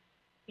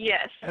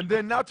 Yes. And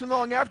then not too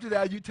long after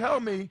that, you tell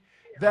me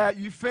that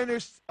you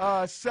finished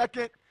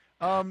second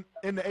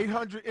in the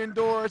 800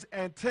 indoors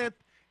and 10th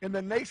in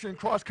the nation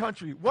cross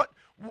country. What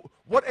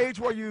age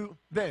were you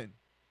then?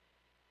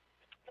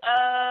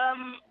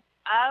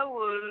 I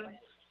was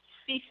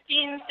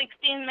 15,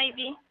 16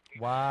 maybe.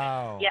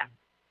 Wow. Yeah.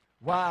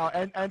 Wow.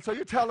 And so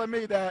you're telling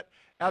me that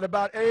at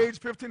about age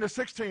 15 or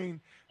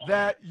 16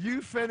 that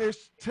you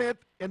finished 10th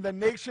in the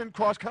nation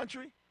cross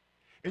country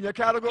in your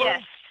category?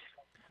 Yes.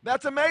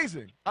 That's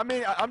amazing. I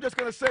mean, I'm just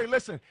going to say,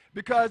 listen,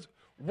 because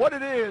what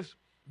it is,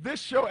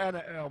 this show,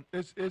 ANAELLE,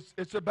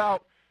 it's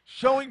about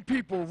showing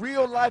people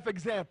real life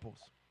examples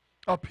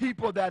of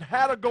people that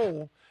had a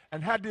goal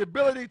and had the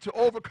ability to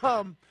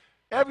overcome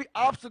every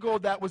obstacle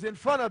that was in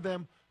front of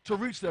them to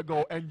reach their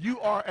goal, and you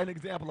are an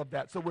example of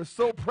that. So we're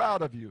so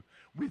proud of you.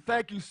 We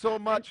thank you so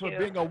much for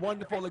being a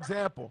wonderful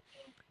example.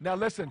 Now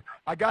listen,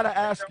 I got to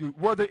ask you,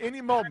 were there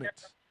any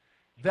moments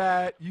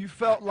that you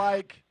felt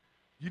like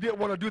you didn't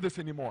want to do this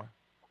anymore?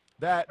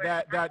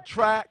 That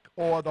track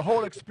or the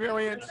whole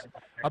experience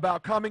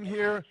about coming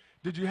here,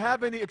 did you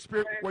have any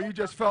experience where you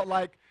just felt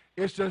like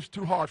it's just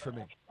too hard for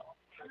me?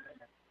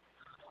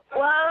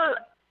 Well,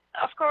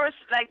 of course,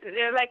 like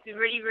they're like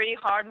really, really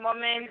hard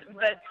moments,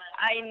 but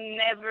I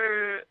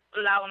never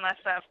allow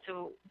myself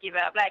to give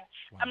up. Like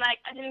I'm like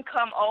I didn't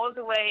come all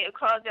the way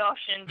across the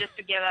ocean just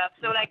to give up.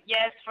 So like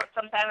yes, for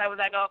sometimes I was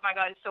like, oh my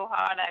God, it's so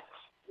hard. Like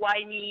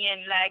why me?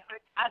 And like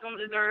I don't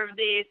deserve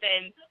this.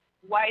 And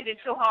why is it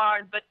so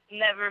hard? But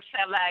never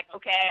felt like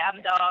okay,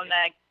 I'm done.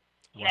 Like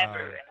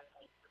never.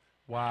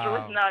 Wow. It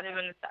was not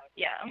even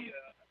yeah.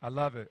 I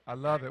love it. I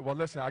love it. Well,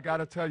 listen, I got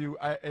to tell you,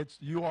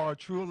 you are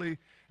truly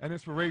an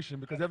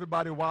inspiration, because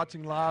everybody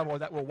watching live or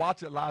that will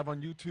watch it live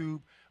on YouTube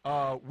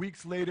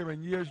weeks later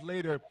and years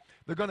later,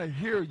 they're going to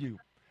hear you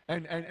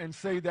and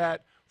say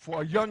that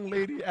for a young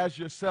lady as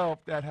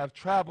yourself that have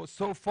traveled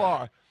so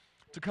far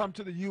to come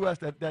to the U.S.,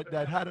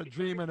 that had a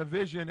dream and a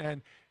vision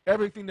and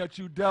everything that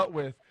you dealt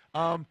with,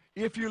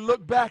 if you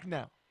look back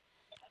now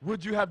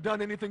would you have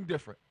done anything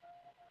different?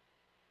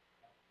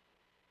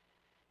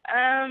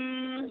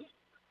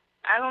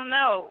 I don't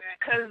know,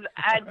 because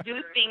I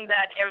do think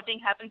that everything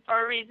happens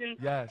for a reason.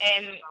 Yes.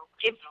 And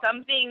if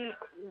something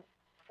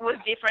was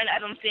different, I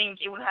don't think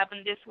it would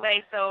happen this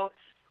way. So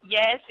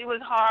yes, it was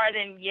hard,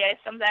 and yes,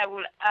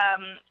 sometimes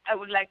I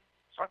would like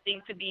for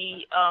things to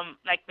be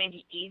like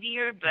maybe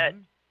easier, but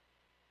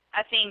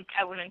I think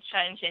I wouldn't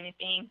change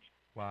anything.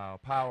 Wow,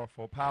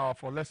 powerful,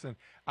 powerful. Listen,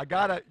 you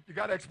gotta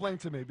explain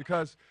to me,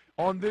 because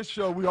on this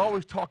show we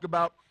always talk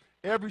about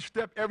every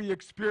step, every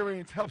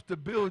experience helps to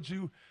build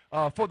you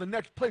for the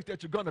next place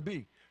that you're gonna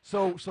be.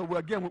 So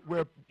again,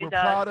 we're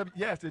proud of.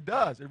 Yes, it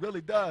does. It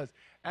really does.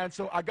 And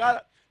so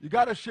you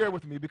gotta share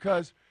with me,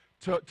 because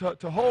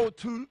to hold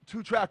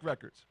two track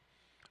records.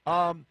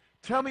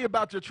 Tell me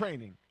about your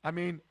training. I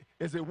mean,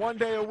 is it 1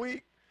 day a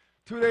week,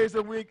 2 days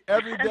a week,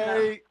 every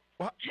day?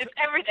 It's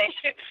every day.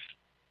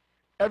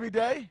 Every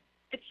day?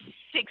 It's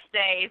 6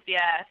 days,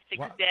 yeah.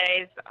 6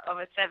 days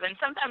over 7.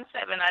 Sometimes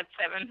 7 at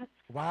 7.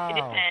 Wow. It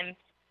depends.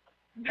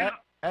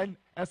 And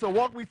so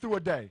walk me through a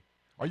day.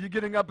 Are you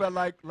getting up at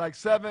like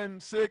 7,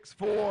 6,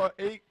 4,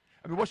 8?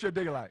 I mean, what's your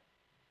day like?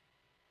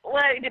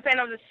 Well, it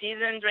depends on the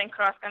season. During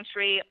cross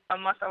country,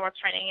 most of our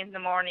training is in the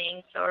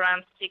morning. So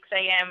around 6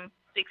 a.m.,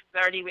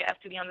 6:30, we have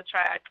to be on the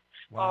track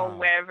or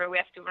wherever we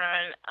have to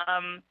run.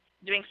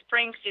 During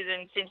spring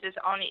season, since it's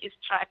only is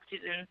track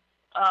season,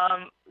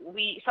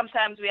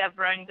 sometimes we have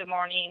run in the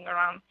morning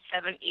around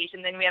 7-ish,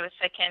 and then we have a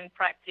second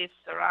practice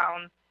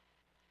around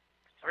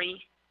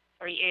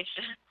 3-ish.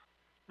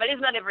 But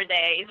it's not every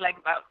day. It's like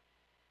about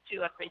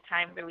 2 or 3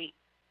 times a week.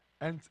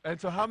 And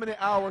so how many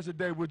hours a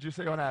day would you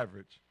say on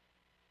average?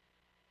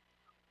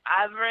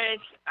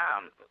 Average,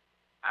 I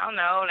don't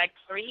know, like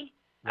 3.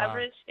 Wow.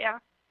 Average, yeah.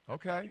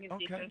 Okay.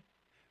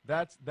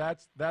 That's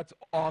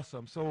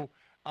awesome. So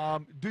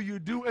do you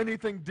do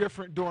anything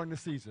different during the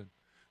season?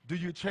 Do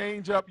you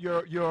change up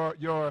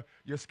your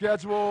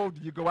schedule? Do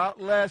you go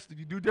out less? Do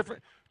you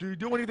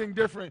do anything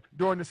different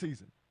during the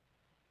season?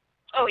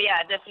 Oh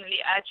yeah,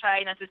 definitely. I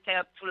try not to stay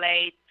up too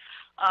late.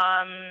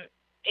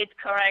 Eat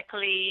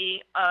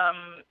correctly,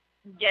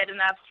 get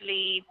enough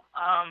sleep.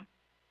 I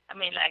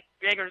mean, like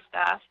regular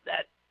stuff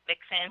that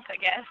makes sense, I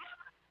guess.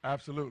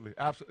 Absolutely.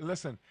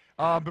 Listen,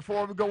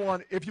 before we go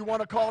on, if you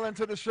want to call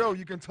into the show,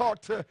 you can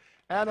talk to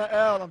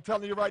ANAELLE. I'm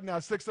telling you right now,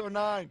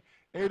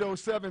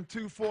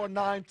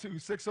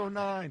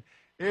 609-807-2492,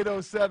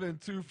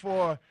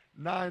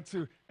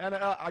 609-807-2492.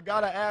 ANAELLE, I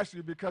got to ask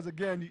you, because,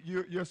 again,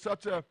 you're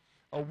such a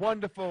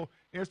wonderful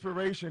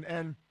inspiration.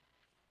 And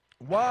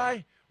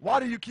why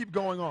do you keep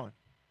going on?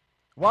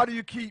 Why do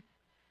you keep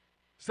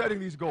setting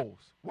these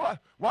goals? Why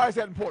is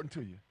that important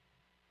to you?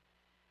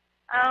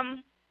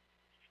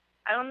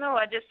 I don't know.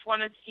 I just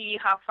want to see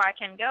how far I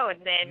can go,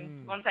 and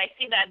then once I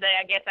see that, then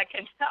I guess I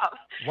can stop.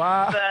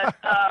 Wow. But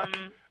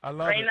I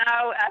love right it.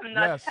 now, I'm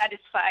not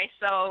satisfied,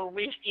 so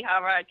we'll see how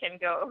far I can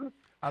go.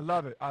 I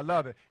love it. I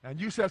love it. And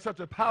you said such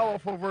a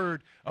powerful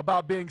word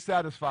about being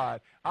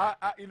satisfied. I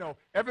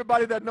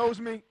everybody that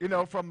knows me,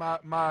 from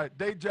my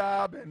day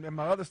job and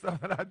my other stuff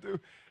that I do,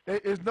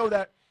 is know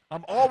that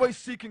I'm always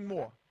seeking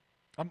more.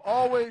 I'm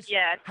always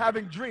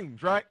having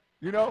dreams, right?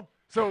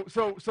 So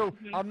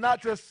I'm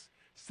not just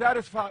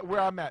satisfied where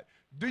I'm at.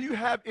 Do you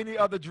have any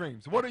other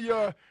dreams? What are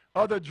your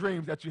other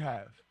dreams that you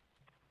have?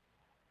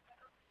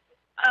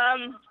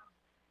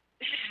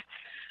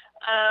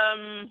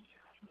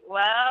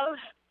 Well,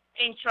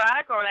 in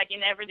track or like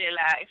in everyday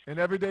life? In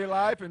everyday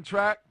life, in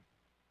track?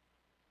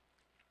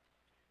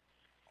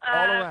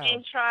 All around.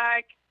 In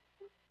track,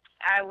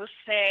 I would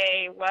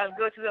say, well,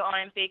 go to the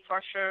Olympic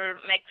for sure,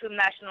 make the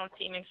national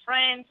team in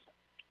France.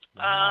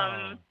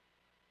 Wow.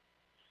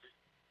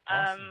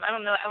 Awesome. I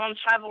don't know. I want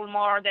to travel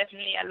more.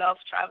 Definitely, I love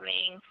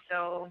traveling,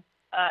 so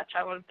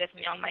travel is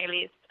definitely on my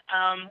list.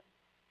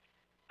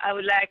 I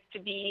would like to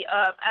be.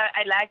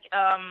 I like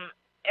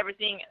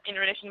everything in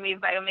relation with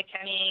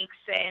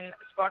biomechanics and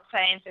sports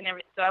science and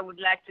everything. So I would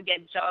like to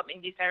get a job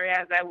in this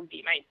area. That would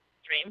be my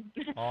dream.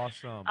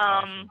 Awesome.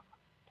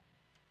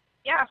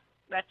 Yeah,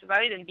 that's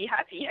about it, and be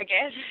happy, I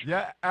guess.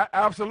 Yeah,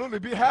 absolutely.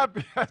 Be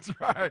happy. That's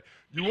right.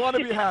 You want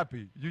to be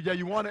happy.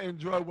 You want to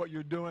enjoy what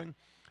you're doing.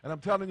 And I'm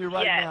telling you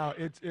right now,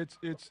 it's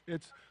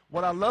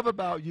what I love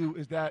about you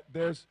is that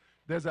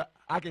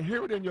I can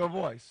hear it in your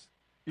voice,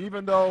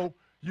 even though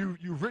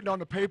you've written on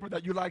the paper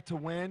that you like to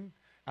win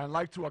and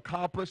like to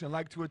accomplish and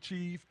like to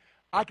achieve.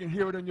 I can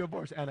hear it in your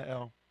voice,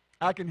 ANAELLE.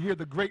 I can hear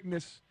the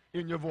greatness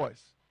in your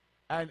voice,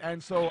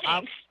 and so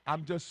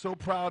I'm just so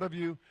proud of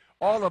you.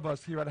 All of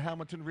us here at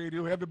Hamilton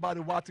Radio,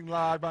 everybody watching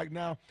live right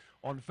now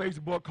on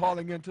Facebook,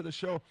 calling into the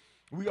show,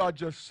 we are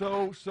just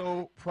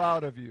so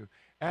proud of you.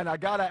 And I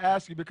got to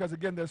ask you, because,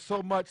 again, there's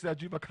so much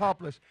that you've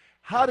accomplished.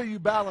 How do you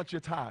balance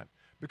your time?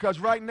 Because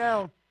right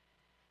now,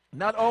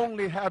 not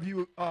only have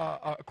you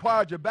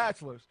acquired your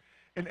bachelor's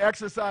in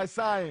exercise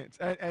science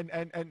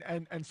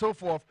and so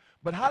forth,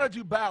 but how did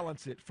you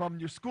balance it from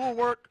your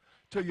schoolwork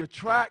to your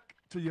track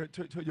to your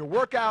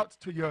workouts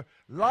to your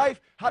life?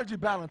 How did you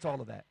balance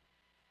all of that?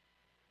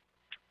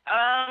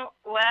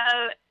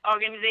 Well,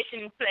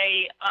 organization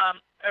play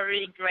a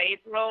really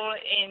great role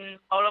in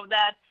all of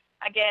that.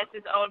 I guess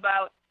it's all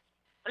about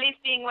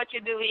listing what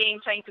you're doing,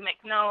 trying to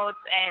make notes,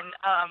 and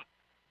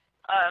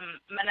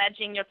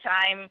managing your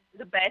time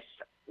the best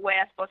way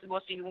as possible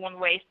so you won't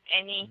waste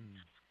any.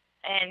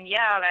 And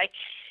yeah, like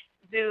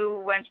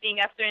do one thing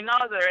after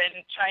another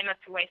and try not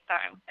to waste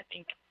time. I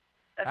think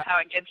that's how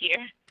I get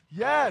here.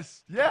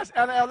 Yes, yes.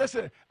 And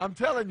listen, I'm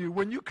telling you,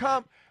 when you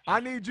come, I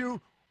need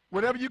you,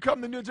 whenever you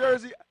come to New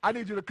Jersey, I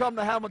need you to come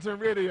to Hamilton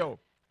Radio.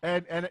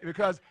 And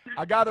because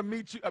I got to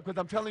meet you, because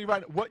I'm telling you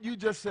right now, what you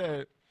just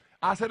said,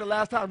 I said it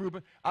last time,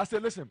 Ruben. I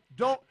said, listen,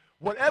 don't,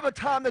 whatever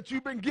time that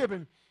you've been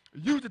given,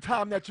 use the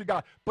time that you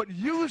got, but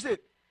use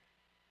it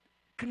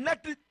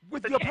connected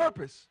with your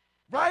purpose,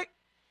 right?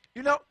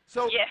 You know,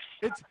 so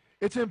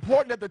it's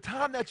important that the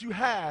time that you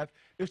have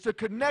is to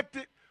connect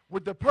it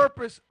with the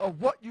purpose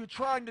of what you're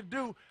trying to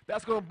do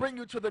that's going to bring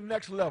you to the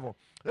next level.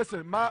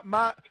 Listen,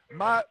 my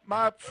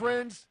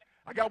friends,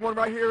 I got one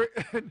right here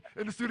in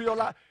the studio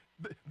lot,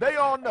 they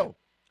all know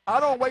I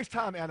don't waste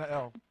time,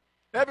 ANAELLE.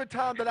 Every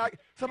time that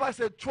somebody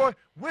said, Troy,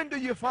 when do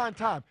you find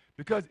time?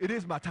 Because it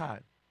is my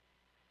time.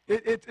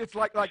 It's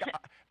like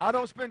I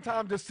don't spend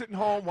time just sitting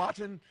home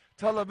watching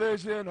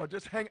television or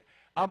just hanging.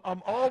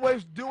 I'm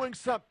always doing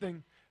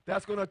something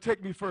that's going to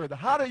take me further.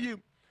 How do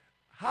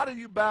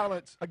you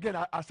balance? Again,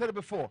 I said it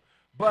before,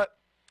 but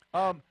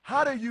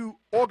how do you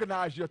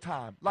organize your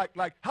time?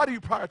 Like how do you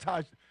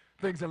prioritize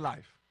things in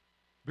life?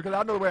 Because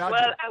I know the way I do.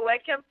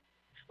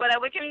 Well, I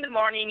wake up in the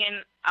morning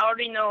and I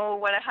already know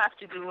what I have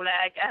to do.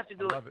 Like I have to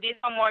do this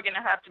homework and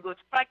I have to go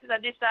to practice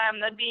at this time,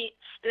 not be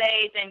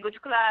late and go to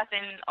class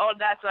and all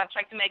that. So I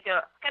try to make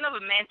a kind of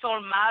a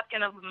mental map,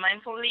 kind of a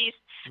mental list.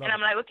 And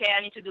I'm like, okay,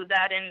 I need to do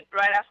that. And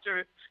right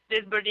after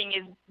this building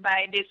is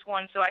by this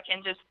one, so I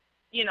can just,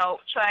 you know,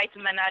 try to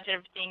manage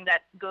everything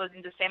that goes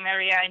in the same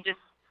area and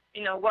just,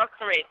 you know, work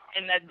for it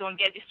and that don't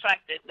get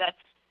distracted. That's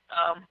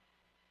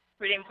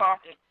really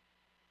important.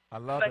 I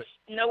love it.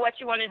 Know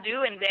what you want to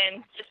do and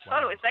then just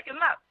follow it. It's like a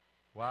map.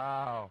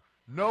 Wow.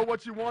 Know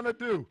what you want to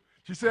do.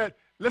 She said,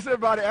 listen,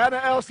 everybody,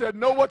 ANAELLE said,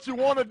 know what you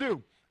want to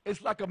do.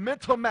 It's like a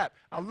mental map.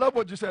 I love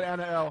what you said,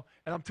 ANAELLE.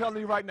 And I'm telling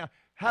you right now,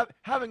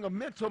 having a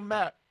mental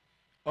map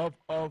of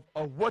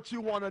what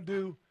you want to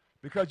do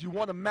because you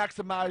want to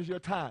maximize your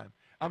time.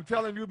 I'm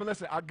telling you, but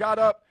listen, I got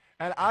up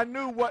and I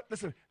knew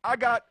listen, I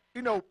got,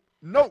 you know,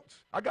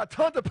 notes. I got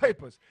tons of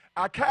papers.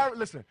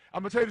 Listen,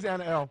 I'm going to tell you this,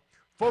 ANAELLE.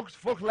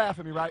 Folks laugh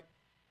at me, right?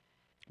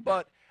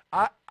 But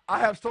I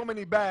have so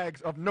many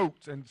bags of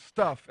notes and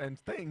stuff and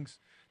things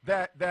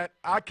that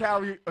I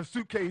carry a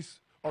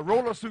suitcase, a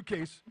roller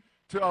suitcase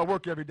to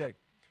work every day.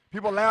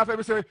 People laugh at me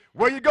and say,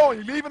 where you going?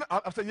 You leaving?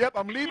 I say, yep,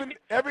 I'm leaving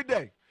every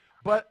day.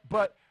 But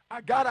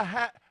I gotta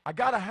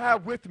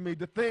have with me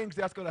the things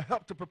that's gonna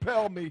help to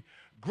propel me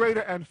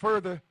greater and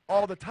further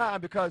all the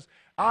time because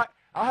I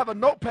have a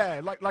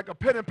notepad, like a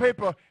pen and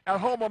paper at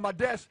home on my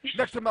desk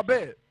next to my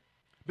bed.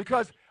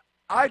 Because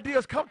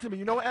ideas come to me,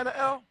 you know,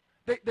 ANAELLE?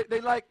 They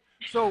like,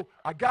 so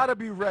I got to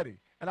be ready.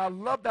 And I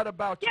love that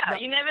about you. Yeah,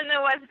 you never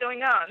know what's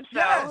going on. So.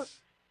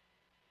 Yes,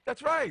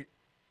 that's right.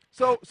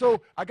 So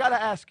I got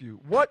to ask you,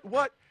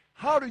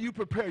 how do you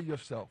prepare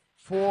yourself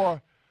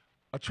for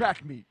a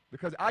track meet?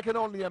 Because I can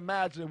only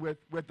imagine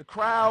with the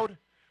crowd,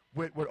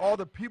 with all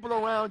the people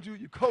around you,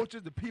 your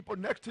coaches, the people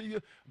next to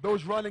you,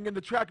 those running in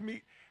the track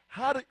meet,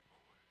 how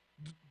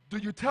do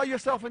you tell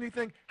yourself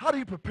anything? How do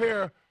you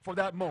prepare for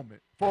that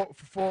moment, for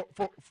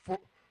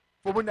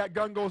when that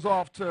gun goes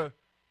off to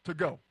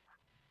go?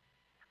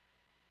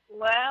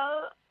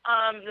 Well,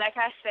 like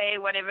I say,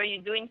 whatever you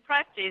do in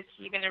practice,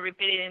 you're going to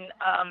repeat it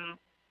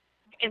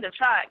in the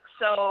track.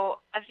 So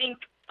I think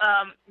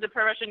the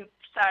preparation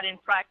starts in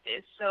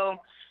practice. So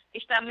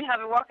each time we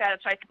have a workout, I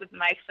try to put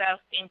myself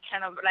in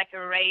kind of like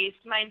a race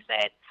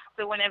mindset.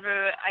 So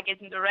whenever I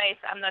get in the race,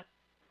 I'm not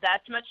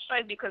that much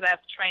stressed because I have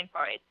trained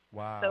for it.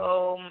 Wow.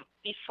 So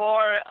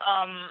before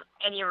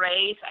any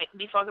race,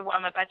 before the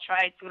warm-up, I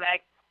try to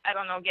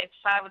get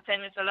 5 or 10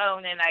 minutes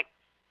alone and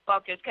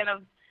focus. Kind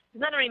of, it's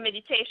not really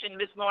meditation,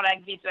 but it's more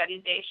like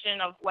visualization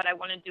of what I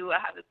want to do. I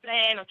have a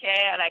plan,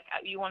 okay?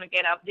 You want to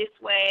get out this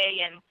way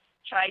and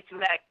try to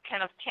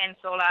kind of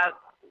cancel out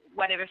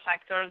whatever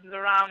factors is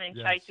around and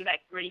try to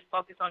really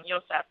focus on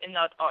yourself and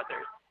not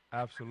others.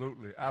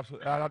 Absolutely,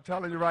 absolutely. And I'm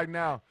telling you right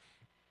now,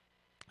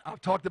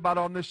 I've talked about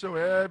on this show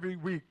every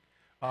week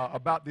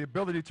about the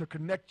ability to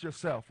connect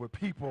yourself with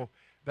people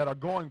that are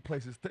going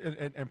places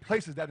and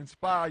places that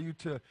inspire you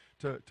to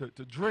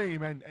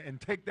dream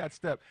and take that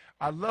step.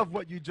 I love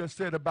what you just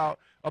said about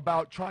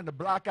trying to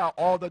block out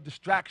all the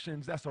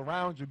distractions that's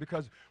around you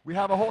because we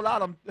have a whole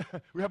lot of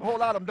them. We have a whole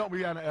lot of them, don't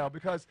we, ANAELLE?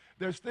 Because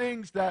there's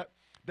things that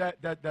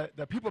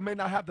people may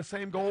not have the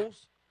same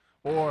goals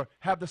or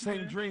have the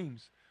same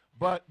dreams.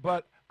 But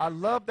I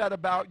love that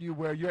about you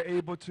where you're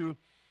able to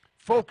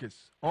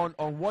focus on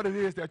what it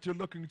is that you're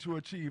looking to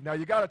achieve. Now,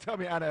 you got to tell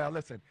me, ANAELLE,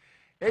 listen,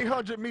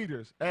 800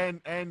 meters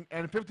and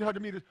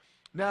 1,500 meters.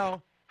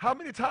 Now, how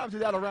many times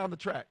is that around the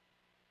track?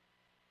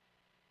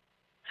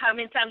 How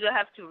many times do I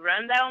have to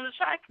run that on the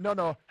track?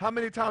 No. How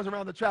many times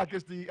around the track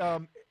is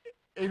the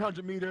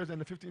 800 meters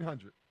and the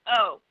 1,500?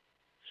 Oh,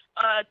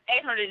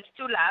 800 is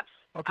 2 laps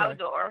Okay.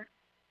 outdoor,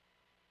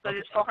 because Okay.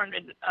 it's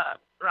 400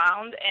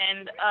 round,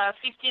 and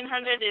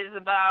 1500 is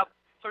about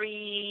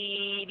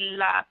 3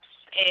 laps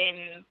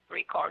and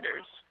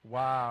 3/4,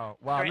 Wow.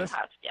 Wow.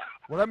 3.5. Yeah,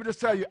 Well, let me just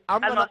tell you,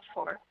 I'm gonna almost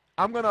 4.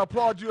 I'm gonna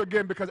applaud you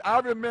again because I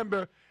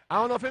remember. I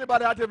don't know if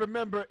anybody out there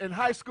remember in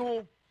high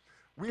school,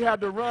 we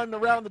had to run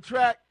around the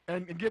track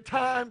and get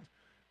timed,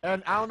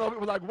 and I don't know if it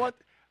was like what.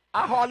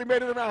 I hardly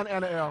made it around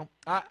ANAELLE.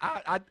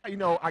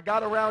 I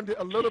got around it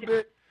a little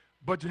bit,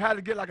 but you had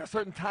to get like a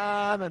certain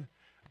time, and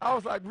I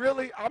was like,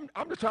 really? I'm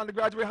just trying to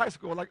graduate high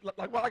school. Like,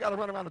 well, I got to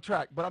run around the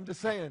track. But I'm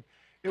just saying,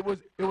 it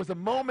was a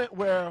moment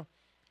where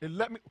it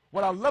let me.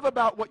 What I love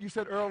about what you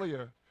said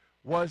earlier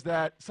was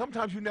that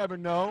sometimes you never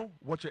know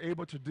what you're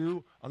able to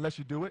do unless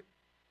you do it,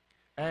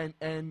 and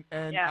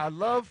Yeah. I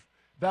love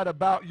that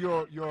about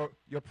your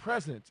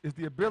presence is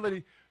the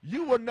ability.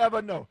 You will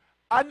never know.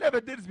 I never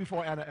did this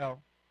before,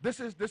 ANAELLE. This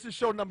is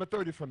show number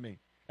 30 for me,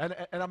 and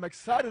I'm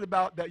excited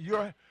about that.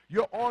 You're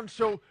on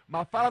show,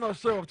 my final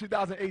show of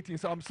 2018.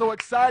 So I'm so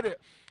excited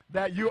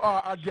that you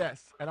are our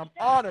guest, and I'm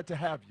honored to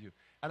have you.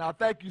 And I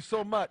thank you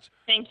so much.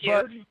 Thank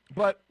But you.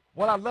 but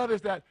what I love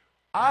is that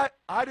I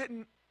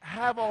didn't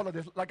have all of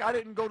this. Like I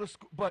didn't go to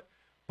school, but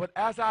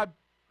as I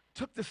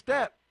took the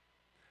step,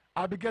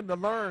 I began to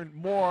learn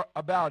more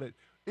about it.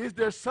 Is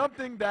there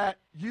something that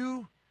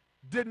you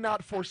did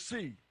not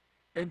foresee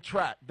in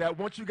track that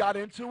once you got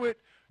into it,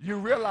 you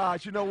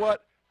realized, you know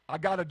what? I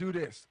got to do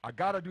this. I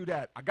got to do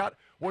that.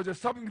 Was there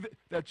something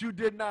that you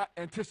did not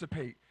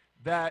anticipate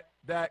that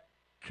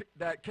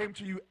came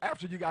to you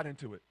after you got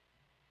into it?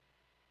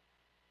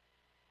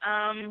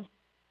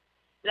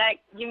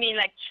 Like, you mean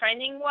like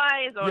training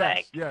wise, or Yes,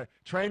 like yeah. in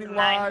the Training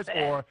wise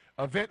mindset? or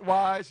event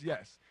wise,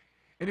 yes.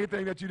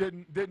 Anything that you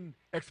didn't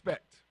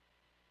expect.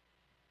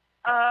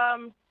 I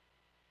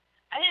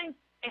didn't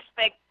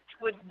expect to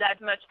put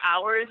that much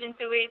hours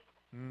into it.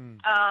 Mm.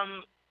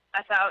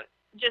 I thought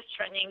just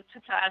training 2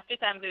 times, 3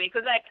 times a week.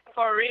 Cause like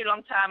for a really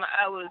long time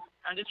I was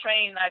on the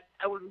train. Like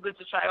I was good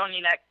to try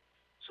only like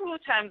 2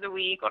 times a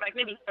week, or like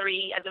maybe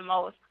 3 at the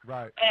most.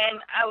 Right.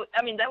 And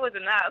I mean that was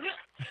enough.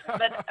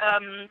 But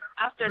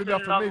after Good the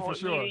enough for me, level, for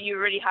sure. you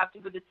really have to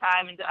put the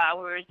time and the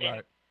hours, and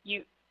Right.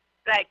 you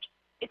like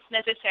it's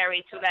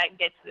necessary to like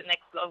get to the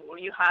next level.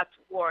 You have to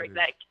work. It is.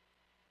 Like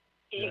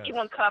Yes. it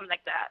won't come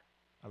like that.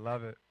 I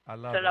love it. I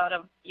It's love a it. lot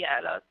of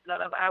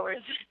lot of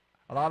hours.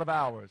 A lot of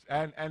hours.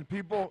 And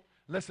people,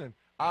 listen,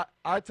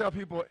 I tell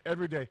people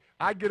every day,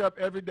 I get up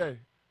every day,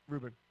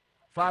 Ruben,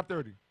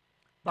 5:30.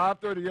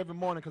 5:30 every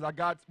morning because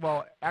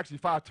actually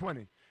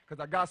 5:20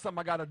 because I got something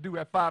I got to do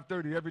at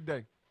 5:30 every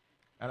day.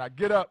 And I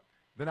get up,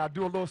 then I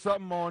do a little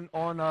something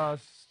on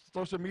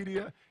social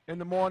media in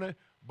the morning.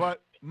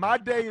 But my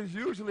day is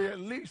usually at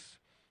least,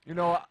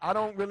 I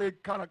don't really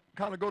kind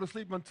of go to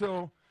sleep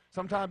until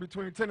sometime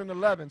between 10 and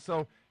 11.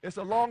 So it's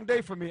a long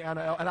day for me,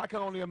 ANAELLE, and I can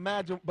only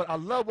imagine. But I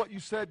love what you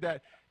said,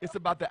 that it's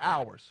about the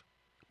hours,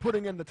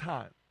 putting in the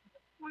time,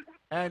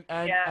 and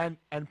Yeah.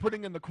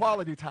 putting in the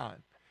quality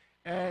time.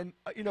 And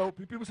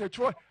people say,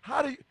 Troy,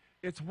 how do you?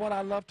 It's what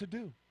I love to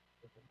do.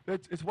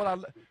 It's what I.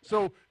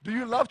 So do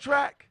you love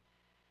track?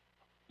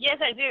 Yes,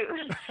 I do.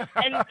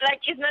 And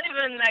like it's not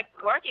even like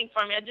working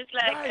for me. I just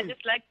Right.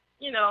 like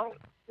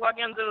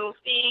working on those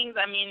things.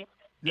 I mean, it's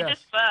Yes.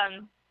 just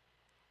fun.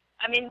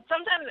 I mean,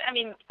 sometimes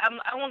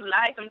I won't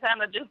lie.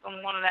 Sometimes I just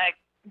don't want to like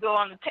go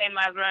on the 10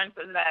 mile run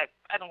because like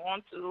I don't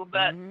want to.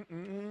 But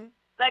Mm-hmm.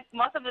 like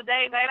most of the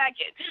days I like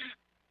it.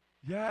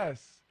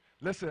 Yes.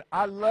 Listen,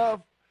 I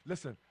love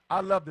this,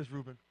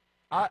 Ruben.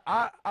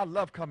 I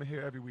love coming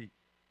here every week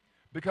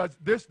because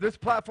this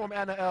platform,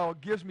 ANAELLE,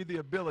 gives me the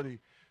ability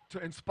to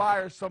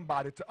inspire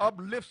somebody, to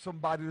uplift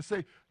somebody, to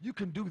say, you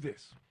can do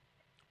this.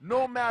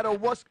 No matter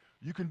what,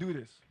 you can do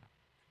this.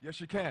 Yes,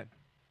 you can.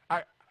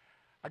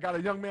 I got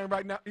a young man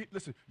right now.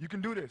 Listen, you can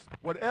do this.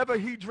 Whatever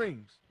he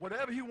dreams,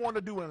 whatever he want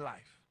to do in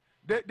life.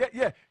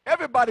 Yeah,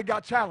 everybody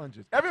got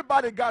challenges.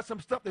 Everybody got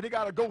some stuff that they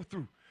got to go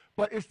through.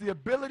 But it's the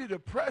ability to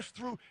press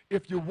through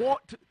if you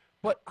want to.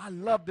 But I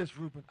love this,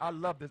 Ruben. I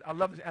love this. I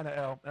love this,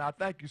 ANAELLE. And I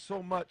thank you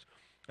so much.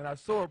 And I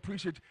so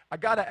appreciate you. I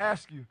got to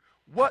ask you,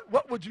 what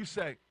would you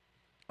say?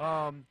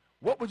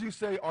 What would you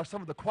say are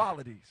some of the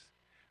qualities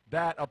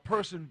that a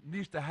person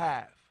needs to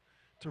have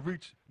to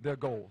reach their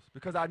goals?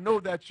 Because I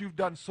know that you've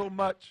done so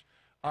much,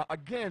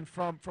 again,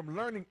 from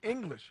learning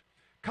English,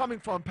 coming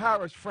from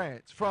Paris,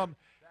 France, from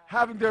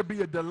having there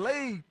be a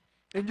delay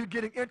in you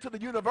getting into the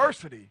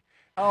university,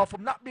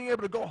 from not being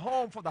able to go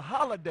home for the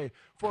holiday,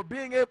 for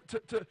being able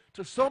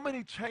to so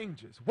many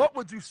changes. What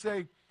would you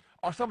say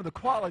are some of the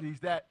qualities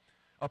that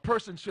a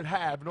person should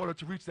have in order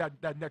to reach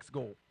that next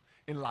goal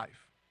in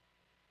life?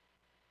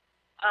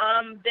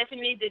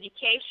 Definitely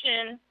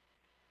dedication,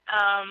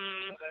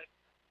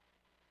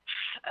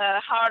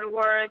 hard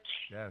work,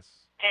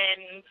 Yes.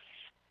 and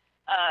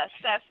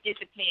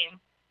self-discipline.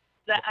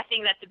 I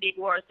think that's a big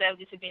word.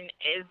 Self-discipline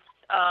is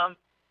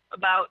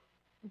about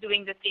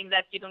doing the things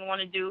that you don't want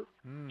to do,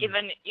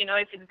 even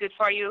if it's good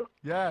for you.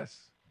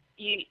 Yes.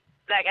 You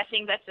like I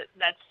think that's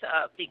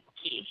a big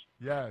key.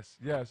 Yes,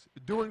 yes.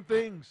 Doing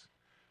things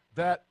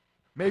that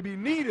may be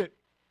needed,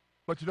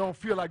 but you don't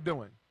feel like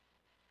doing.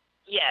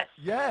 Yes.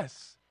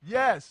 Yes,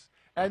 yes.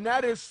 And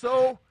that is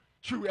so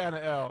true,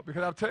 ANAELLE,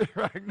 because I'll tell you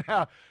right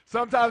now,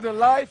 sometimes in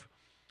life,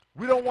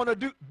 we don't want to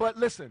do, but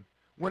listen,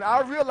 when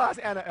I realized,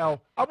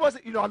 ANAELLE, I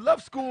wasn't, I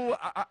love school.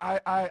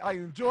 I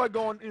enjoy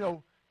going,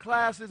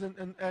 classes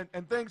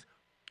and things.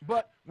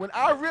 But when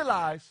I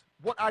realized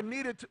what I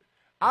needed to,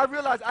 I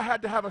realized I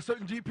had to have a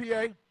certain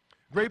GPA,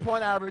 grade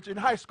point average in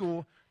high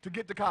school to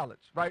get to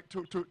college, right?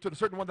 To the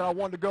certain one that I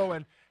wanted to go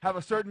and have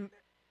a certain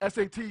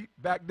SAT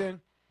back then.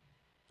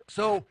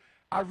 So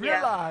I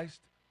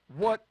realized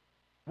what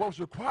was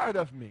required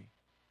of me.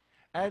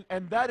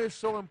 And that is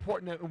so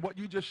important. And what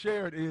you just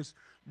shared is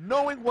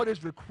knowing what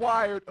is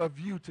required of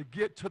you to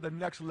get to the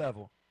next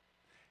level.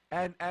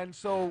 And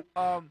so,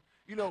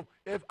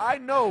 if I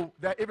know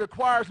that it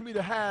requires me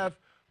to have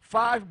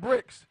 5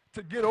 bricks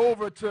to get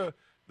over to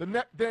the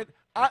next, then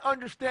I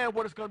understand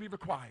what is going to be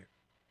required.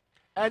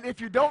 And if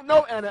you don't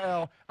know,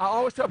 ANAELLE, I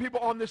always tell people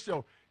on this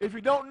show, if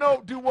you don't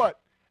know, do what?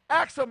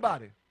 Ask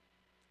somebody.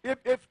 I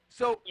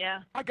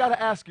got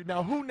to ask you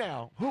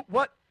now,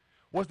 what?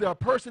 Was there a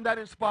person that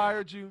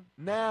inspired you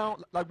now?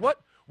 Like what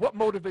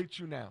motivates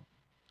you now?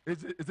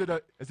 Is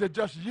it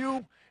just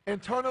you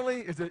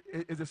internally? Is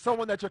it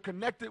someone that you're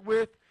connected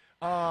with?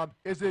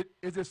 Is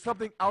it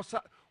something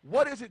outside?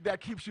 What is it that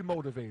keeps you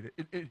motivated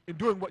in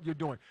doing what you're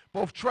doing?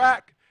 Both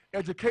track,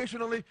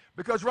 educationally,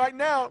 because right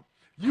now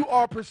you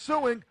are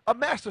pursuing a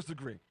master's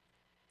degree.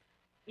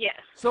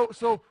 Yes.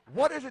 So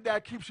what is it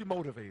that keeps you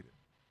motivated?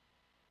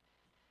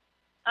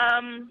 I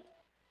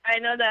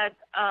know that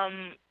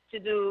to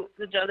do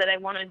the job that I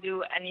want to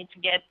do, I need to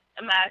get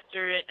a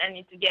master's. I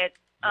need to get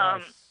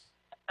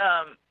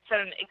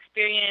certain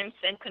experience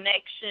and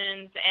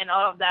connections and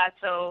all of that.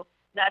 So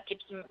that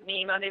keeps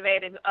me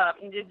motivated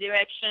in this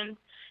direction.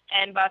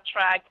 And about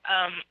track,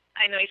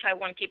 I know if I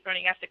want to keep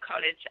running after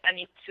college, I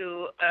need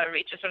to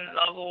reach a certain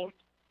level,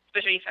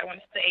 especially if I want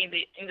to stay in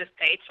the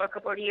States for a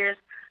couple of years.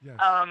 Yes.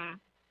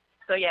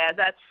 So yeah,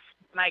 that's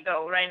my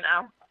goal right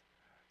now.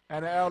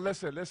 And Al,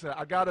 listen,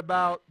 I got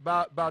about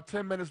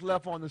 10 minutes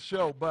left on the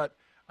show, but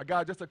I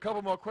got just a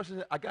couple more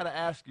questions I got to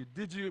ask you.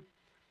 Did you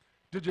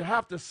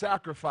have to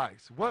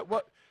sacrifice?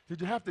 What did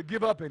you have to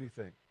give up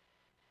anything?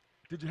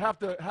 Did you have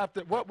to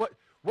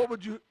what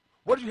did you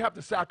have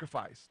to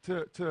sacrifice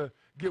to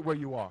get where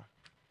you are?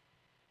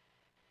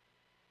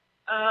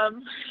 Well,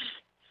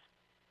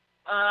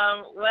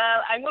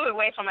 I moved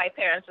away from my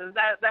parents, so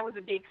that was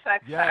a big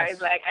sacrifice.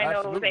 Yes, like I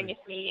absolutely. know they miss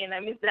me and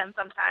I miss them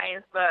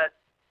sometimes, but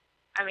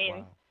I mean,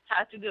 Wow.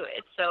 had to do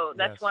it. So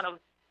that's Yes. one of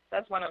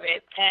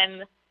it.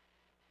 And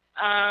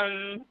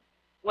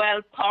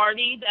well,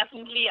 party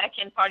definitely. I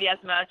can party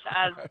as much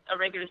as a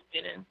regular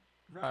student.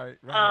 Right.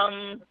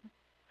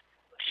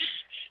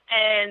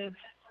 And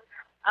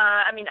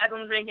I mean, I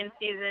don't drink in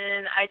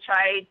season. I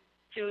try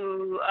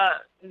to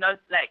not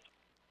like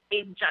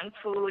eat junk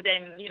food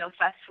and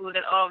fast food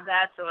and all of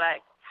that. So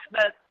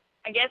but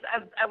I guess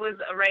I was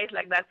raised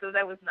like that, so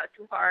that was not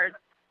too hard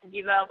to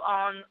give up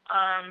on.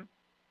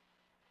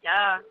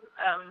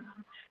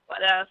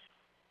 What else?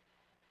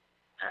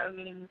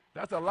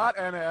 That's a lot,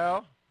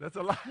 ANAELLE. That's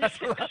a lot.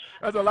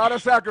 That's a lot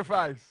of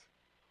sacrifice.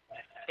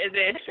 Is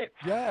it?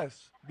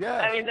 Yes.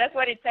 I mean, that's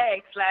what it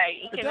takes. Like,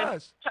 you It cannot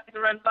does. try to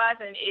run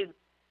fast and eat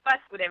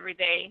fast food every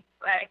day.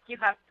 Like, you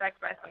have to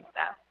sacrifice some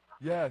stuff.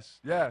 Yes.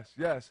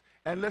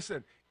 And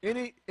listen,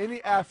 any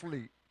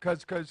athlete,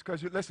 cause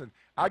you listen.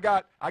 I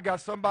got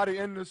somebody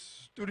in the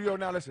studio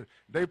now. Listen,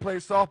 they play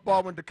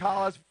softball, went to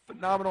college,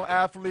 phenomenal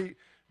athlete,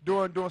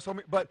 doing so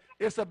many. But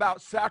it's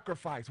about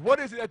sacrifice. What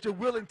is it that you're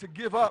willing to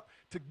give up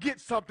to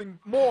get something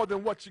more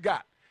than what you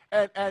got?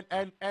 And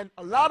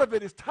a lot of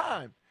it is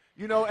time.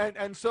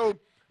 And so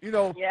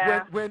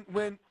Yeah.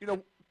 when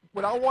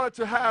I wanted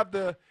to have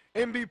the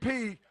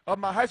MVP of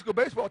my high school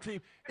baseball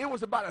team, it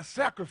was about a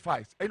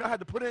sacrifice. I had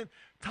to put in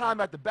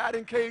time at the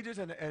batting cages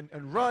and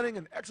running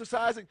and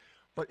exercising,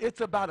 but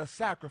it's about a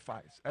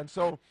sacrifice. And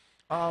so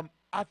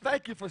I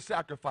thank you for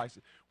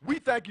sacrificing. We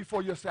thank you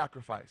for your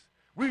sacrifice.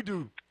 We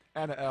do,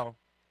 ANAELLE,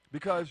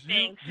 because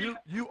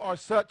you are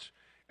such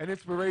an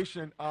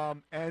inspiration,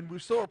 and we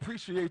so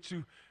appreciate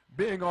you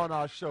being on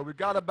our show. We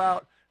got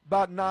about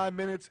 9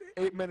 minutes,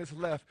 8 minutes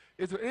left.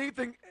 Is there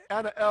anything,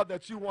 ANAELLE,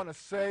 that you want to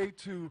say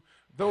to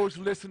those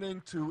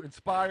listening to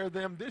inspire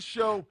them? This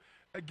show,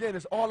 again,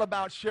 is all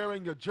about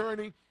sharing your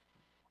journey,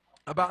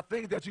 about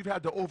things that you've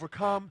had to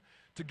overcome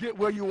to get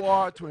where you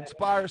are, to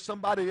inspire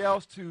somebody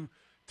else to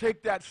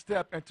take that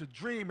step and to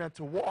dream and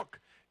to walk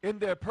in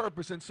their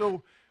purpose. And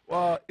so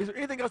is there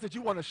anything else that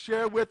you want to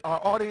share with our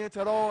audience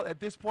at all at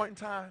this point in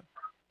time?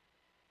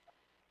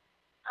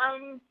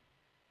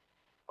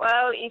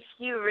 Well, if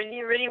you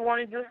really, really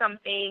want to do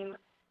something,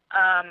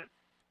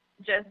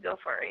 just go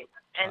for it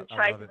and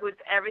try to put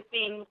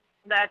everything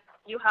that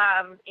you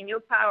have in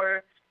your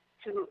power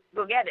to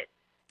go get it.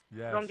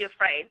 Yes. Don't be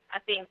afraid. I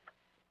think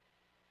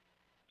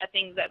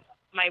that's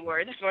my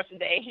word for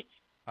today.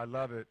 I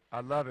love it.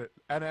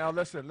 ANAELLE,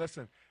 listen.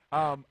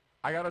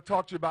 I got to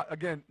talk to you about,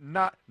 again,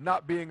 not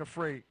being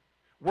afraid.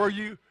 Were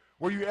you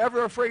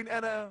ever afraid,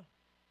 Anna?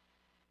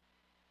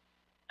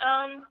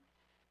 No,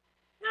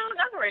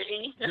 not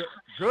really. Good.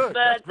 Good.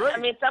 That's But great. I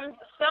mean, sometimes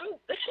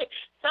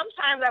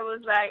I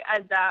was like, I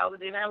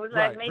doubted, and I was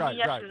like, Right, maybe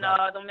right, I right, should right.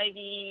 not, or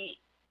maybe,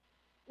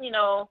 you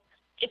know,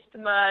 it's too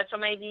much, or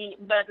maybe,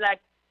 but like,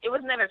 it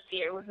was never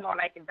fear. It was more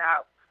like a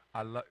doubt.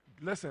 I love.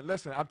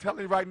 Listen. I'm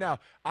telling you right now.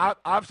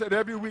 I've said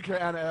every week here,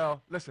 Anna.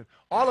 Listen,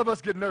 all of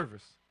us get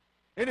nervous.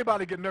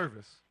 Anybody get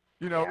nervous?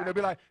 And Yeah. they'll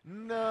be like,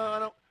 no, I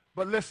don't.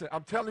 But listen,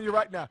 I'm telling you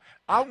right now.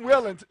 I'm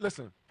willing to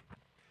listen.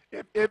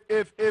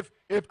 If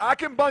I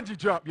can bungee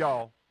jump,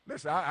 y'all.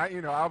 Listen,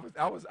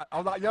 I was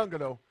a lot younger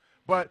though.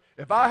 But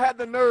if I had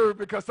the nerve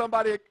because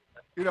somebody,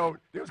 it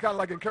was kind of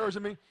like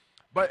encouraging me.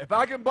 But if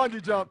I can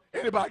bungee jump,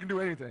 anybody can do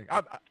anything.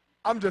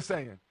 I'm just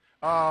saying.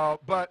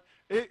 But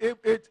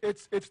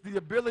it's the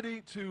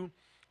ability to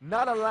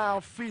not allow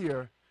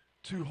fear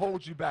to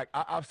hold you back.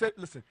 I've said,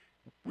 listen,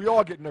 we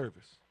all get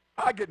nervous.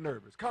 I get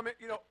nervous.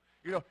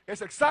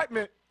 It's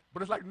excitement,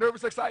 but it's like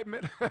nervous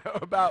excitement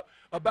about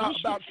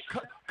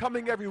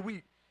coming every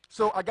week.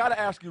 So I got to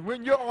ask you,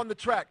 when you're on the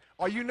track,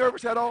 are you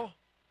nervous at all?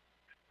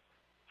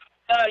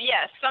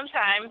 Yes,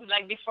 sometimes,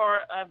 like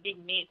before a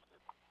big meet,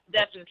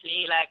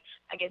 definitely, like,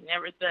 I get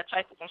nervous, but I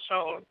try to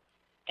control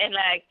and,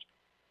 like,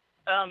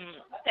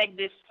 take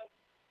this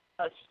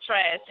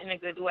stress in a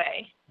good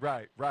way.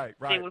 Right.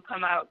 They will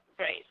come out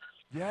great.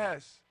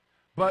 Yes.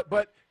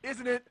 But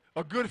isn't it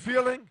a good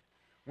feeling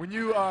when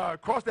you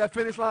cross that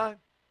finish line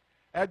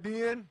at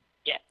the end?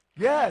 Yeah.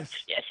 Yes.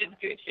 Yes, it's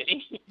good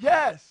feeling.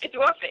 Yes. It's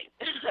worth it.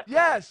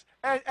 Yes.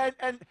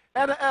 And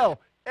ANAELLE,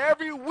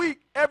 every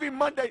week, every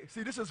Monday,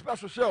 see, this is a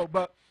special show,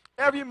 but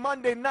every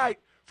Monday night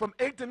from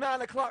 8 to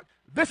 9 o'clock,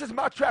 this is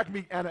my track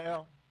meet,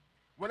 ANAELLE.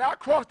 When I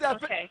cross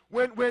that, Okay.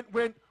 when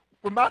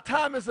my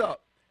time is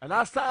up and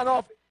I sign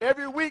off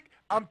every week,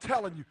 I'm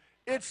telling you,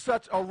 it's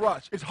such a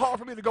rush. It's hard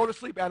for me to go to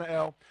sleep,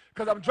 ANAELLE,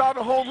 because I'm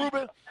driving home,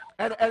 Ruben,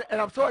 and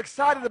I'm so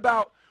excited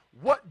about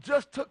what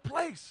just took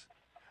place.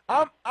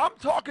 I'm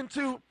talking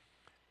to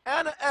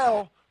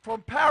ANAELLE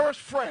from Paris,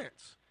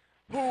 France,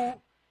 who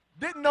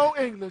didn't know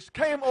English,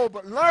 came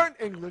over, learned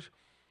English,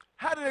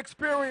 had an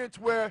experience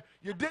where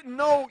you didn't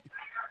know,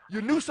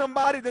 you knew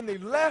somebody, then they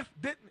left,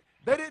 they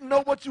didn't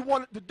know what you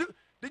wanted to do.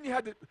 Then you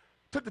had to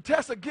took the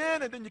test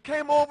again, and then you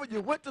came over,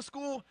 you went to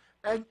school,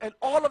 and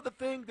all of the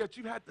things that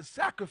you had to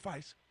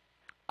sacrifice.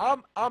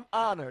 I'm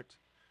honored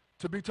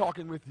to be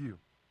talking with you.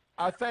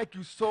 I thank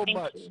you so Thank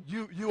much.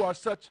 you. You are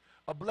such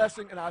a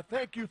blessing, and I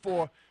thank you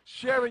for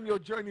sharing your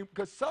journey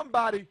because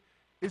somebody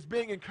is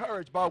being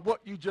encouraged by what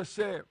you just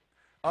said,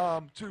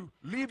 to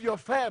leave your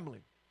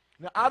family.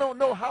 Now, I don't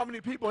know how many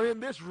people in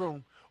this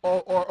room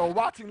or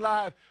watching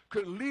live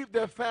could leave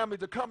their family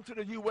to come to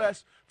the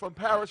U.S. from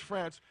Paris,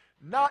 France,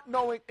 not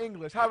knowing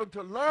English, having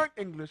to learn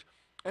English,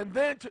 and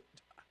then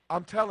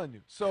I'm telling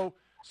you. So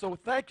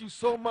thank you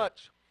so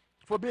much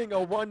for being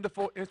a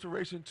wonderful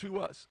inspiration to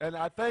us. And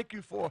I thank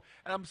you and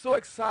I'm so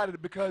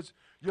excited because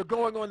you're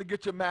going on to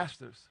get your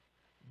master's.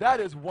 That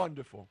is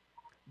wonderful.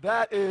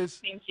 That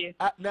is. Thank you.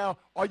 Now,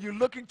 are you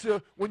looking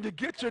to, when you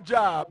get your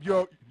job,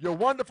 your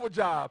wonderful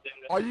job,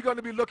 are you going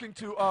to be looking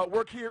to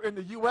work here in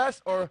the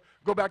U.S. or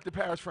go back to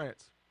Paris,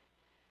 France?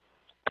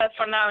 But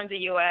for now in the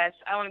U.S.,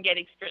 I want to get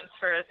experience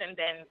first, and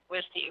then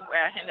we'll see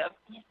where I end up.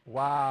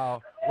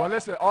 Wow. Well,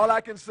 listen, all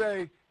I can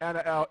say,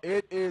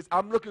 ANAELLE,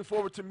 I'm looking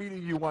forward to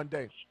meeting you one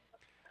day.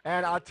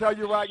 And I'll tell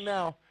you right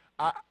now,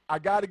 I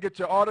got to get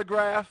your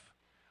autograph.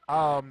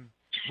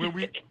 When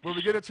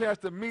we get a chance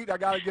to meet, I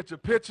got to get your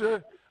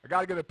picture. I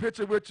got to get a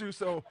picture with you.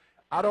 So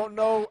I don't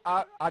know.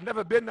 I've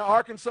never been to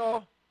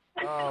Arkansas.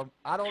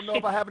 I don't know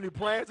if I have any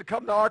plans to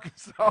come to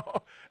Arkansas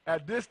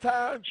at this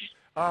time.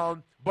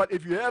 But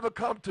if you ever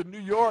come to New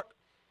York,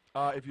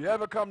 if you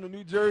ever come to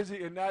New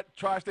Jersey in that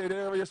tri-state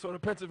area, sort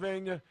of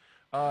Pennsylvania,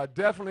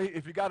 definitely,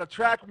 if you got a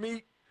track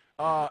meet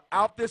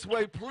out this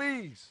way,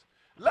 please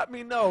let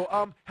me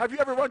know. Have you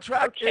ever run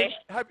track? Okay.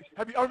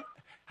 Have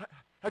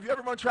you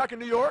ever run track in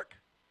New York?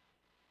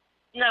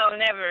 No,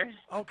 never.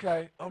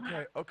 Okay.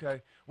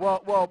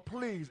 Well,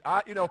 please,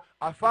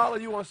 I follow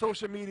you on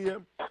social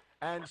media,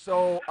 and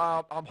so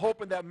I'm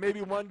hoping that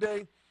maybe one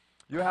day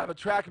you'll have a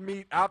track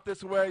meet out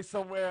this way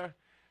somewhere,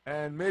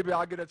 and maybe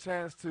I'll get a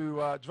chance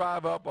to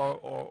drive up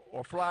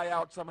or fly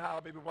out somehow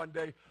maybe one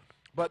day.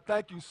 But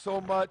thank you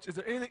so much. Is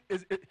there anything?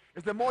 Is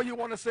there more you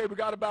want to say? We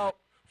got about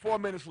 4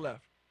 minutes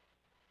left.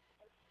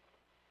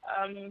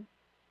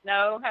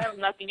 No, I have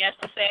nothing else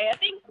to say. I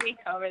think we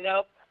covered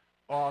up.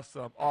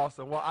 Awesome.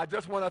 Well, I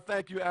just want to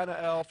thank you,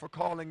 ANAELLE, for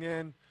calling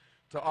in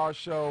to our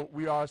show.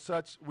 We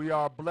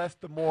are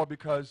blessed the more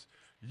because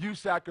you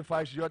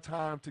sacrificed your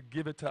time to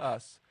give it to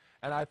us.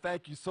 And I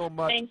thank you so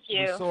much. Thank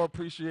you. We so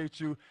appreciate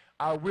you.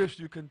 I wish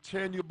you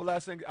continued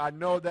blessing. I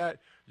know that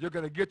you're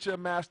going to get your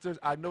master's.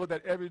 I know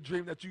that every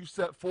dream that you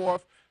set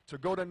forth to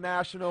go to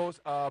nationals,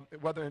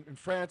 whether in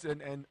France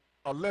and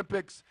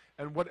Olympics,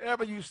 and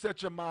whatever you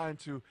set your mind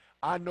to,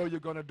 I know you're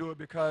going to do it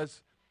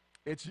because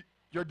it's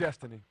your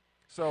destiny.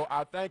 So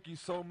I thank you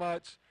so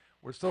much.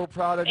 We're so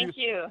proud of you. Thank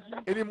you.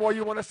 Any more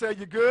you want to say?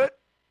 You good?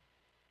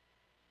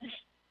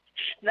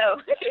 No,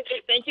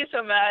 thank you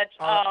so much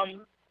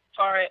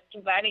for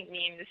inviting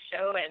me in the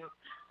show, and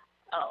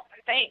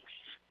thanks.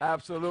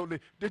 Absolutely.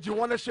 Did you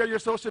want to share your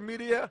social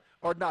media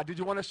or not? Did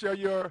you want to share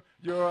your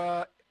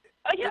Oh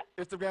yeah,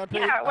 Instagram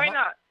page? yeah. Why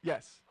not?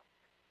 Yes.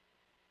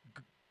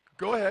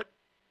 Go ahead.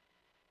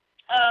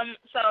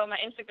 So my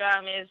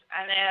Instagram is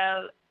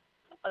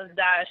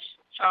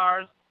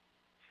ANAELLE-Charles,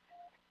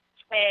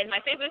 and my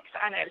Facebook is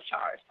ANAELLE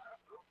Charles.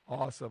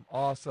 Awesome,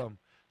 awesome.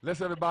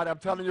 Listen, everybody, I'm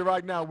telling you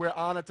right now, we're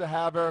honored to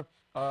have her.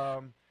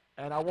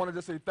 And I wanted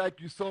to say thank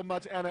you so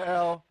much,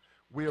 ANAELLE.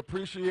 We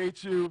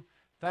appreciate you.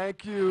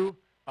 Thank you.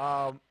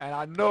 And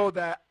I know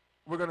that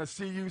we're going to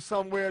see you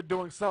somewhere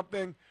doing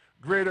something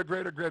greater,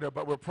 greater, greater.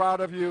 But we're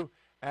proud of you,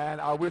 and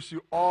I wish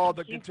you all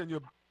the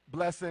continued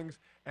blessings.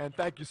 And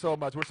thank you so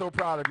much. We're so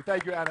proud of you.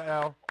 Thank you,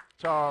 ANAELLE.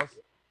 Charles.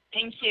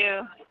 Thank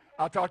you.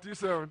 I'll talk to you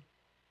soon.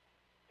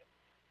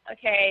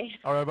 Okay.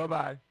 All right,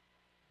 bye-bye.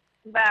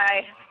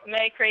 Bye.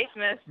 Merry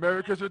Christmas.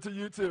 Merry Christmas to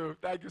you, too.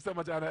 Thank you so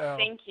much, ANAELLE.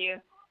 Thank you.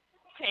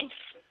 Thanks.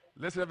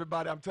 Listen,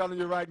 everybody, I'm telling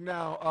you right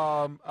now,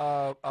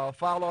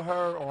 follow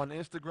her on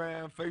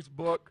Instagram,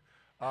 Facebook.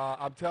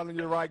 I'm telling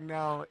you right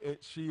now,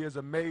 she is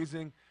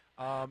amazing.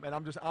 And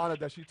I'm just honored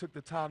that she took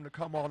the time to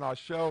come on our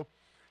show.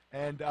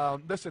 And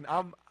listen,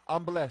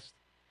 I'm blessed.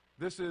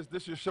 This is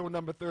show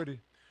number 30.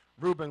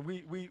 Ruben,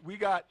 we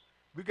got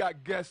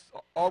guests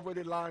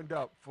already lined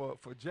up for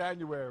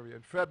January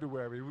and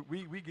February.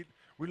 We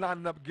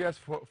lining up guests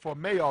for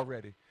May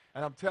already.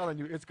 And I'm telling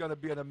you, it's going to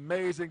be an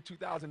amazing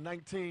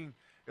 2019.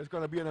 It's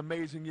going to be an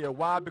amazing year.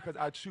 Why? Because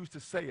I choose to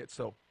say it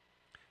so.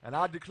 And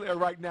I declare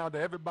right now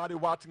that everybody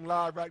watching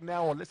live right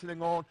now or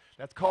listening on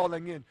that's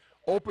calling in,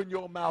 open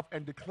your mouth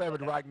and declare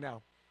it right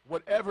now.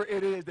 Whatever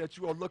it is that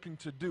you are looking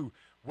to do,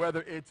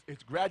 whether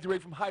it's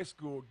graduate from high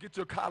school, get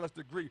your college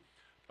degree,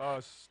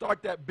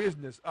 start that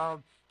business,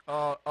 become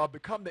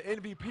the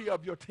MVP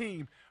of your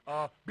team,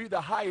 be the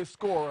highest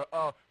scorer,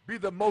 be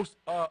the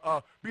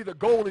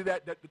goalie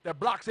that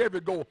blocks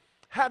every goal.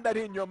 Have that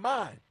in your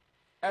mind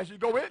as you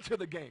go into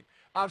the game.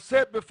 I've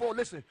said before,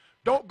 listen,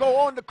 don't go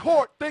on the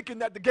court thinking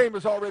that the game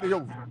is already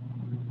over.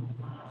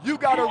 You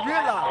got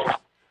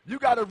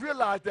to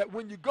realize that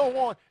when you go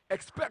on,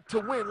 expect to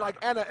win, like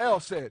ANAELLE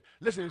said.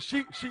 Listen,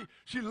 she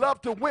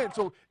loved to win,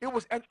 so it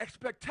was an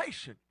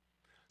expectation.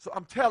 So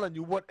I'm telling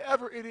you,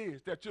 whatever it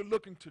is that you're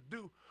looking to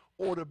do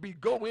or to be,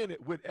 go in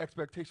it with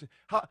expectation.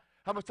 How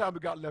much time we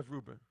got left,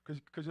 Ruben?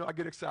 Because I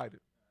get excited.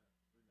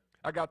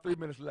 I got 3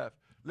 minutes left.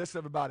 Listen,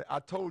 everybody, I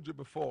told you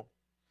before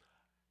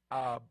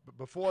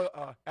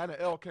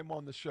ANAELLE came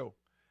on the show,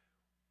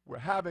 we're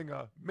having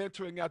a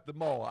mentoring at the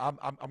mall.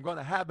 I'm going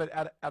to have it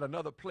at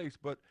another place,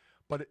 but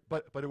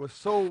it was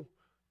so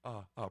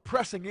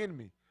pressing in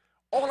me.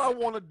 All I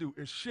want to do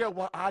is share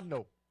what I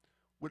know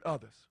with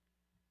others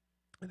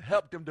and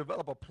help them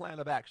develop a plan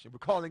of action. We're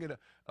calling it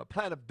a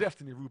plan of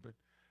destiny, Ruben.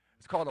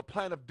 It's called a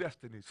plan of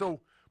destiny.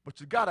 But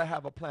you got to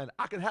have a plan.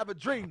 I can have a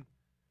dream,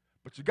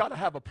 but you got to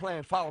have a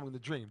plan following the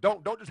dream.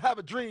 Don't just have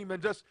a dream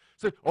and just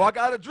say, oh, I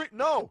got a dream.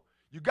 No.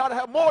 You got to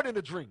have more than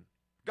a dream.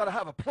 You got to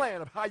have a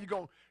plan of how you're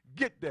going to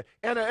get there.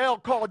 ANAELLE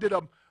called it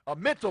a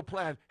mental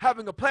plan,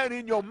 having a plan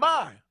in your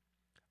mind.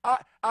 I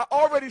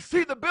already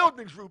see the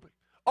buildings, Ruben.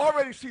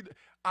 I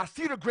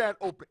see the grand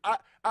opening.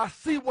 I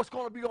see what's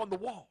going to be on the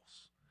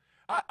walls.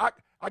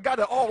 I got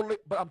it all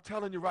lit, but I'm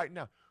telling you right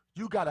now,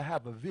 you got to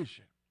have a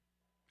vision.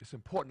 It's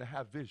important to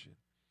have vision.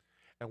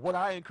 And what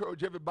I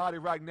encourage everybody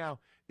right now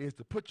is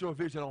to put your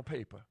vision on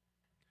paper.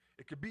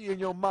 It could be in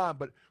your mind,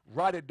 but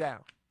write it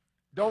down.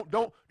 Don't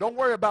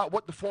worry about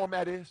what the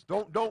format is.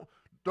 Don't worry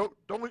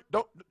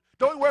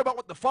about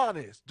what the font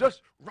is.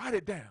 Just write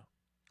it down.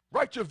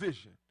 Write your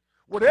vision,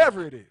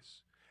 whatever it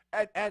is,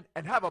 and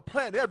have a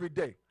plan every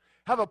day.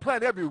 Have a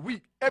plan every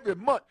week, every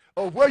month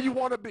of where you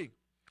want to be.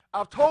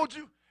 I've told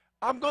you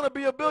I'm going to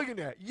be a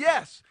billionaire.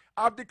 Yes,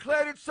 I've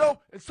declared it so,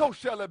 and so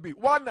shall it be.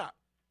 Why not?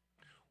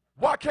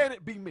 Why can't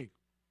it be me?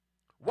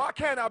 Why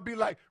can't I be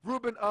like,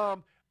 Ruben,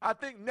 I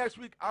think next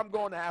week I'm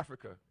going to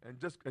Africa and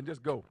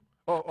just go.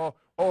 Or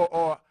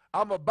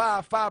I'm going to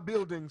buy 5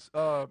 buildings,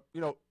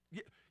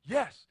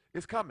 Yes,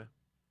 it's coming.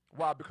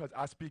 Why? Because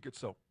I speak it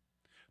so.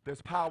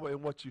 There's power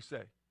in what you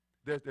say.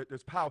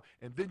 There's power.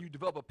 And then you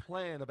develop a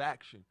plan of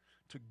action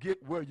to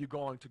get where you're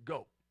going to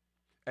go.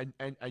 And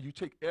you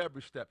take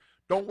every step.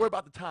 Don't worry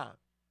about the time.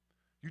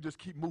 You just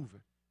keep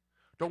moving.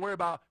 Don't worry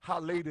about how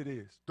late it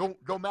is.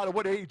 Don't matter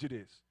what age it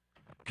is.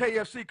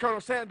 KFC,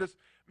 Colonel Sanders,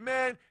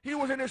 man, he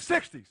was in his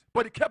 60s,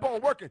 but he kept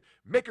on working,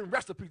 making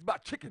recipes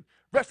about chicken.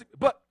 But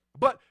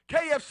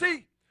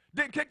KFC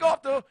didn't kick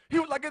off till he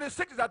was like in his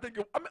 60s, I think.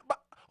 But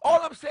all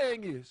I'm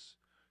saying is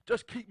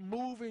just keep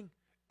moving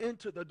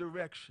into the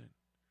direction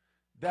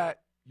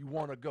that you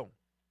want to go.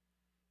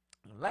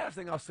 And the last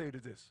thing I'll say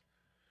is this.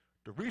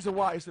 The reason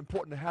why it's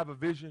important to have a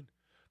vision,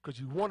 because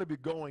you want to be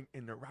going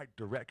in the right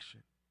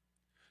direction.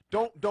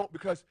 Don't,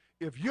 because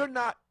if you're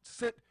not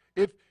set,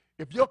 if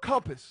your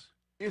compass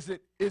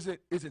isn't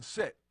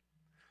set,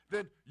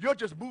 then you're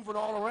just moving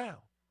all around.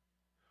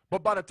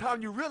 But by the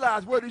time you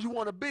realize where it is you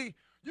want to be,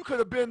 you could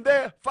have been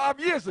there 5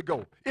 years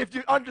ago if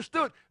you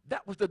understood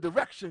that was the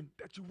direction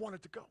that you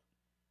wanted to go.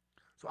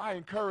 So I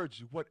encourage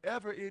you,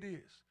 whatever it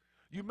is,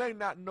 you may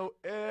not know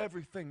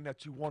everything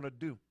that you want to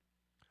do,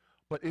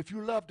 but if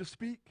you love to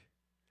speak,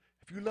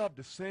 if you love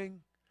to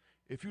sing,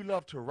 if you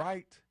love to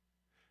write,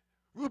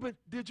 Ruben,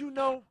 did you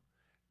know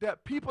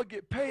that people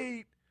get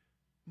paid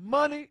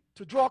money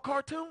to draw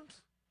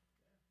cartoons?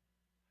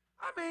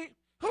 I mean,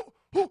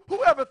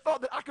 whoever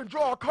thought that I can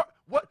draw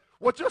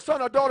what your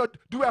son or daughter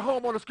do at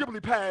home on a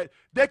scribbly pad,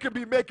 they could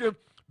be making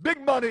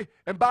big money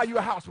and buy you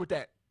a house with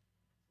that.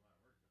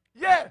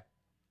 Yeah.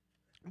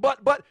 But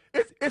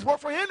it's work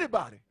for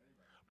anybody.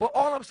 But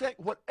all I'm saying,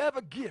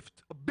 whatever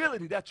gift,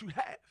 ability that you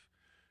have,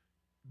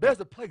 there's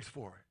a place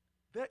for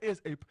it. There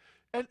is a,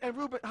 and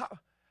Ruben, how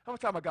much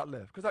time I got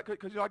left? Because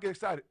I get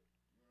excited.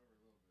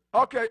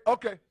 Okay. All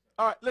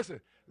right, listen,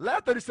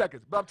 last 30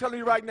 seconds, but I'm telling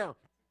you right now,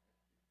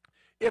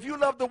 if you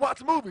love to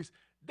watch movies,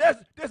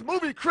 there's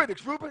movie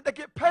critics, Ruben, that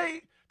get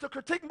paid to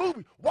critique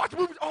movies, watch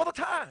movies all the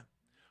time.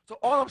 So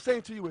all I'm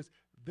saying to you is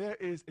there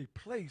is a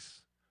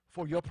place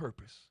for your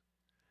purpose.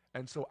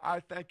 And so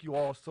I thank you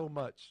all so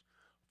much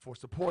for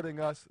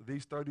supporting us,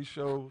 these 30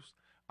 shows.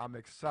 I'm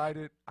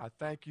excited. I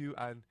thank you.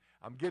 And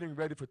I'm getting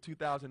ready for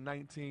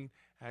 2019,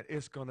 and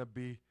it's going to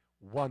be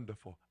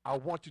wonderful. I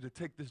want you to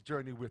take this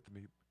journey with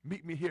me.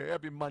 Meet me here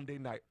every Monday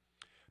night.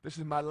 This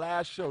is my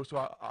last show, so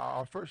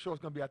our first show is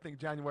going to be, I think,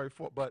 January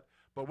 4th, but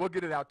we'll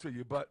get it out to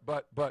you. But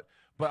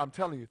I'm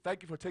telling you,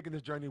 thank you for taking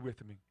this journey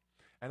with me.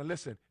 And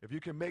listen, if you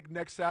can make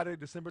next Saturday,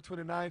 December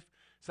 29th,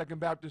 Second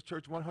Baptist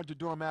Church, 100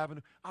 Durham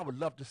Avenue, I would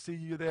love to see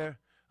you there.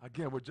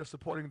 Again, we're just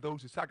supporting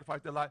those who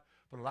sacrifice their life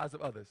for the lives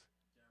of others.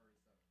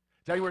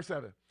 January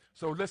 7th.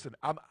 So listen,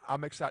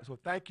 I'm excited. So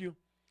thank you.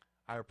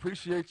 I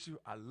appreciate you.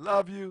 I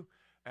love you.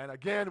 And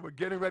again, we're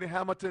getting ready,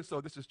 Hamilton. So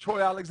this is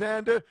Troy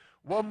Alexander.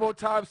 One more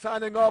time,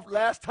 signing off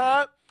last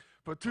time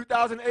for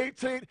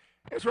 2018.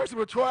 It's Racing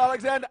with Troy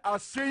Alexander. I'll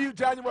see you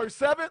January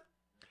 7th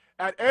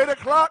at 8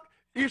 o'clock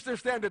Eastern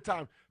Standard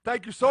Time.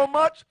 Thank you so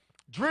much.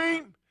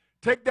 Dream,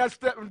 take that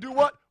step and do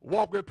what?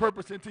 Walk with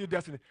purpose into your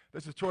destiny.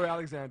 This is Troy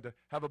Alexander.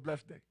 Have a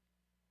blessed day.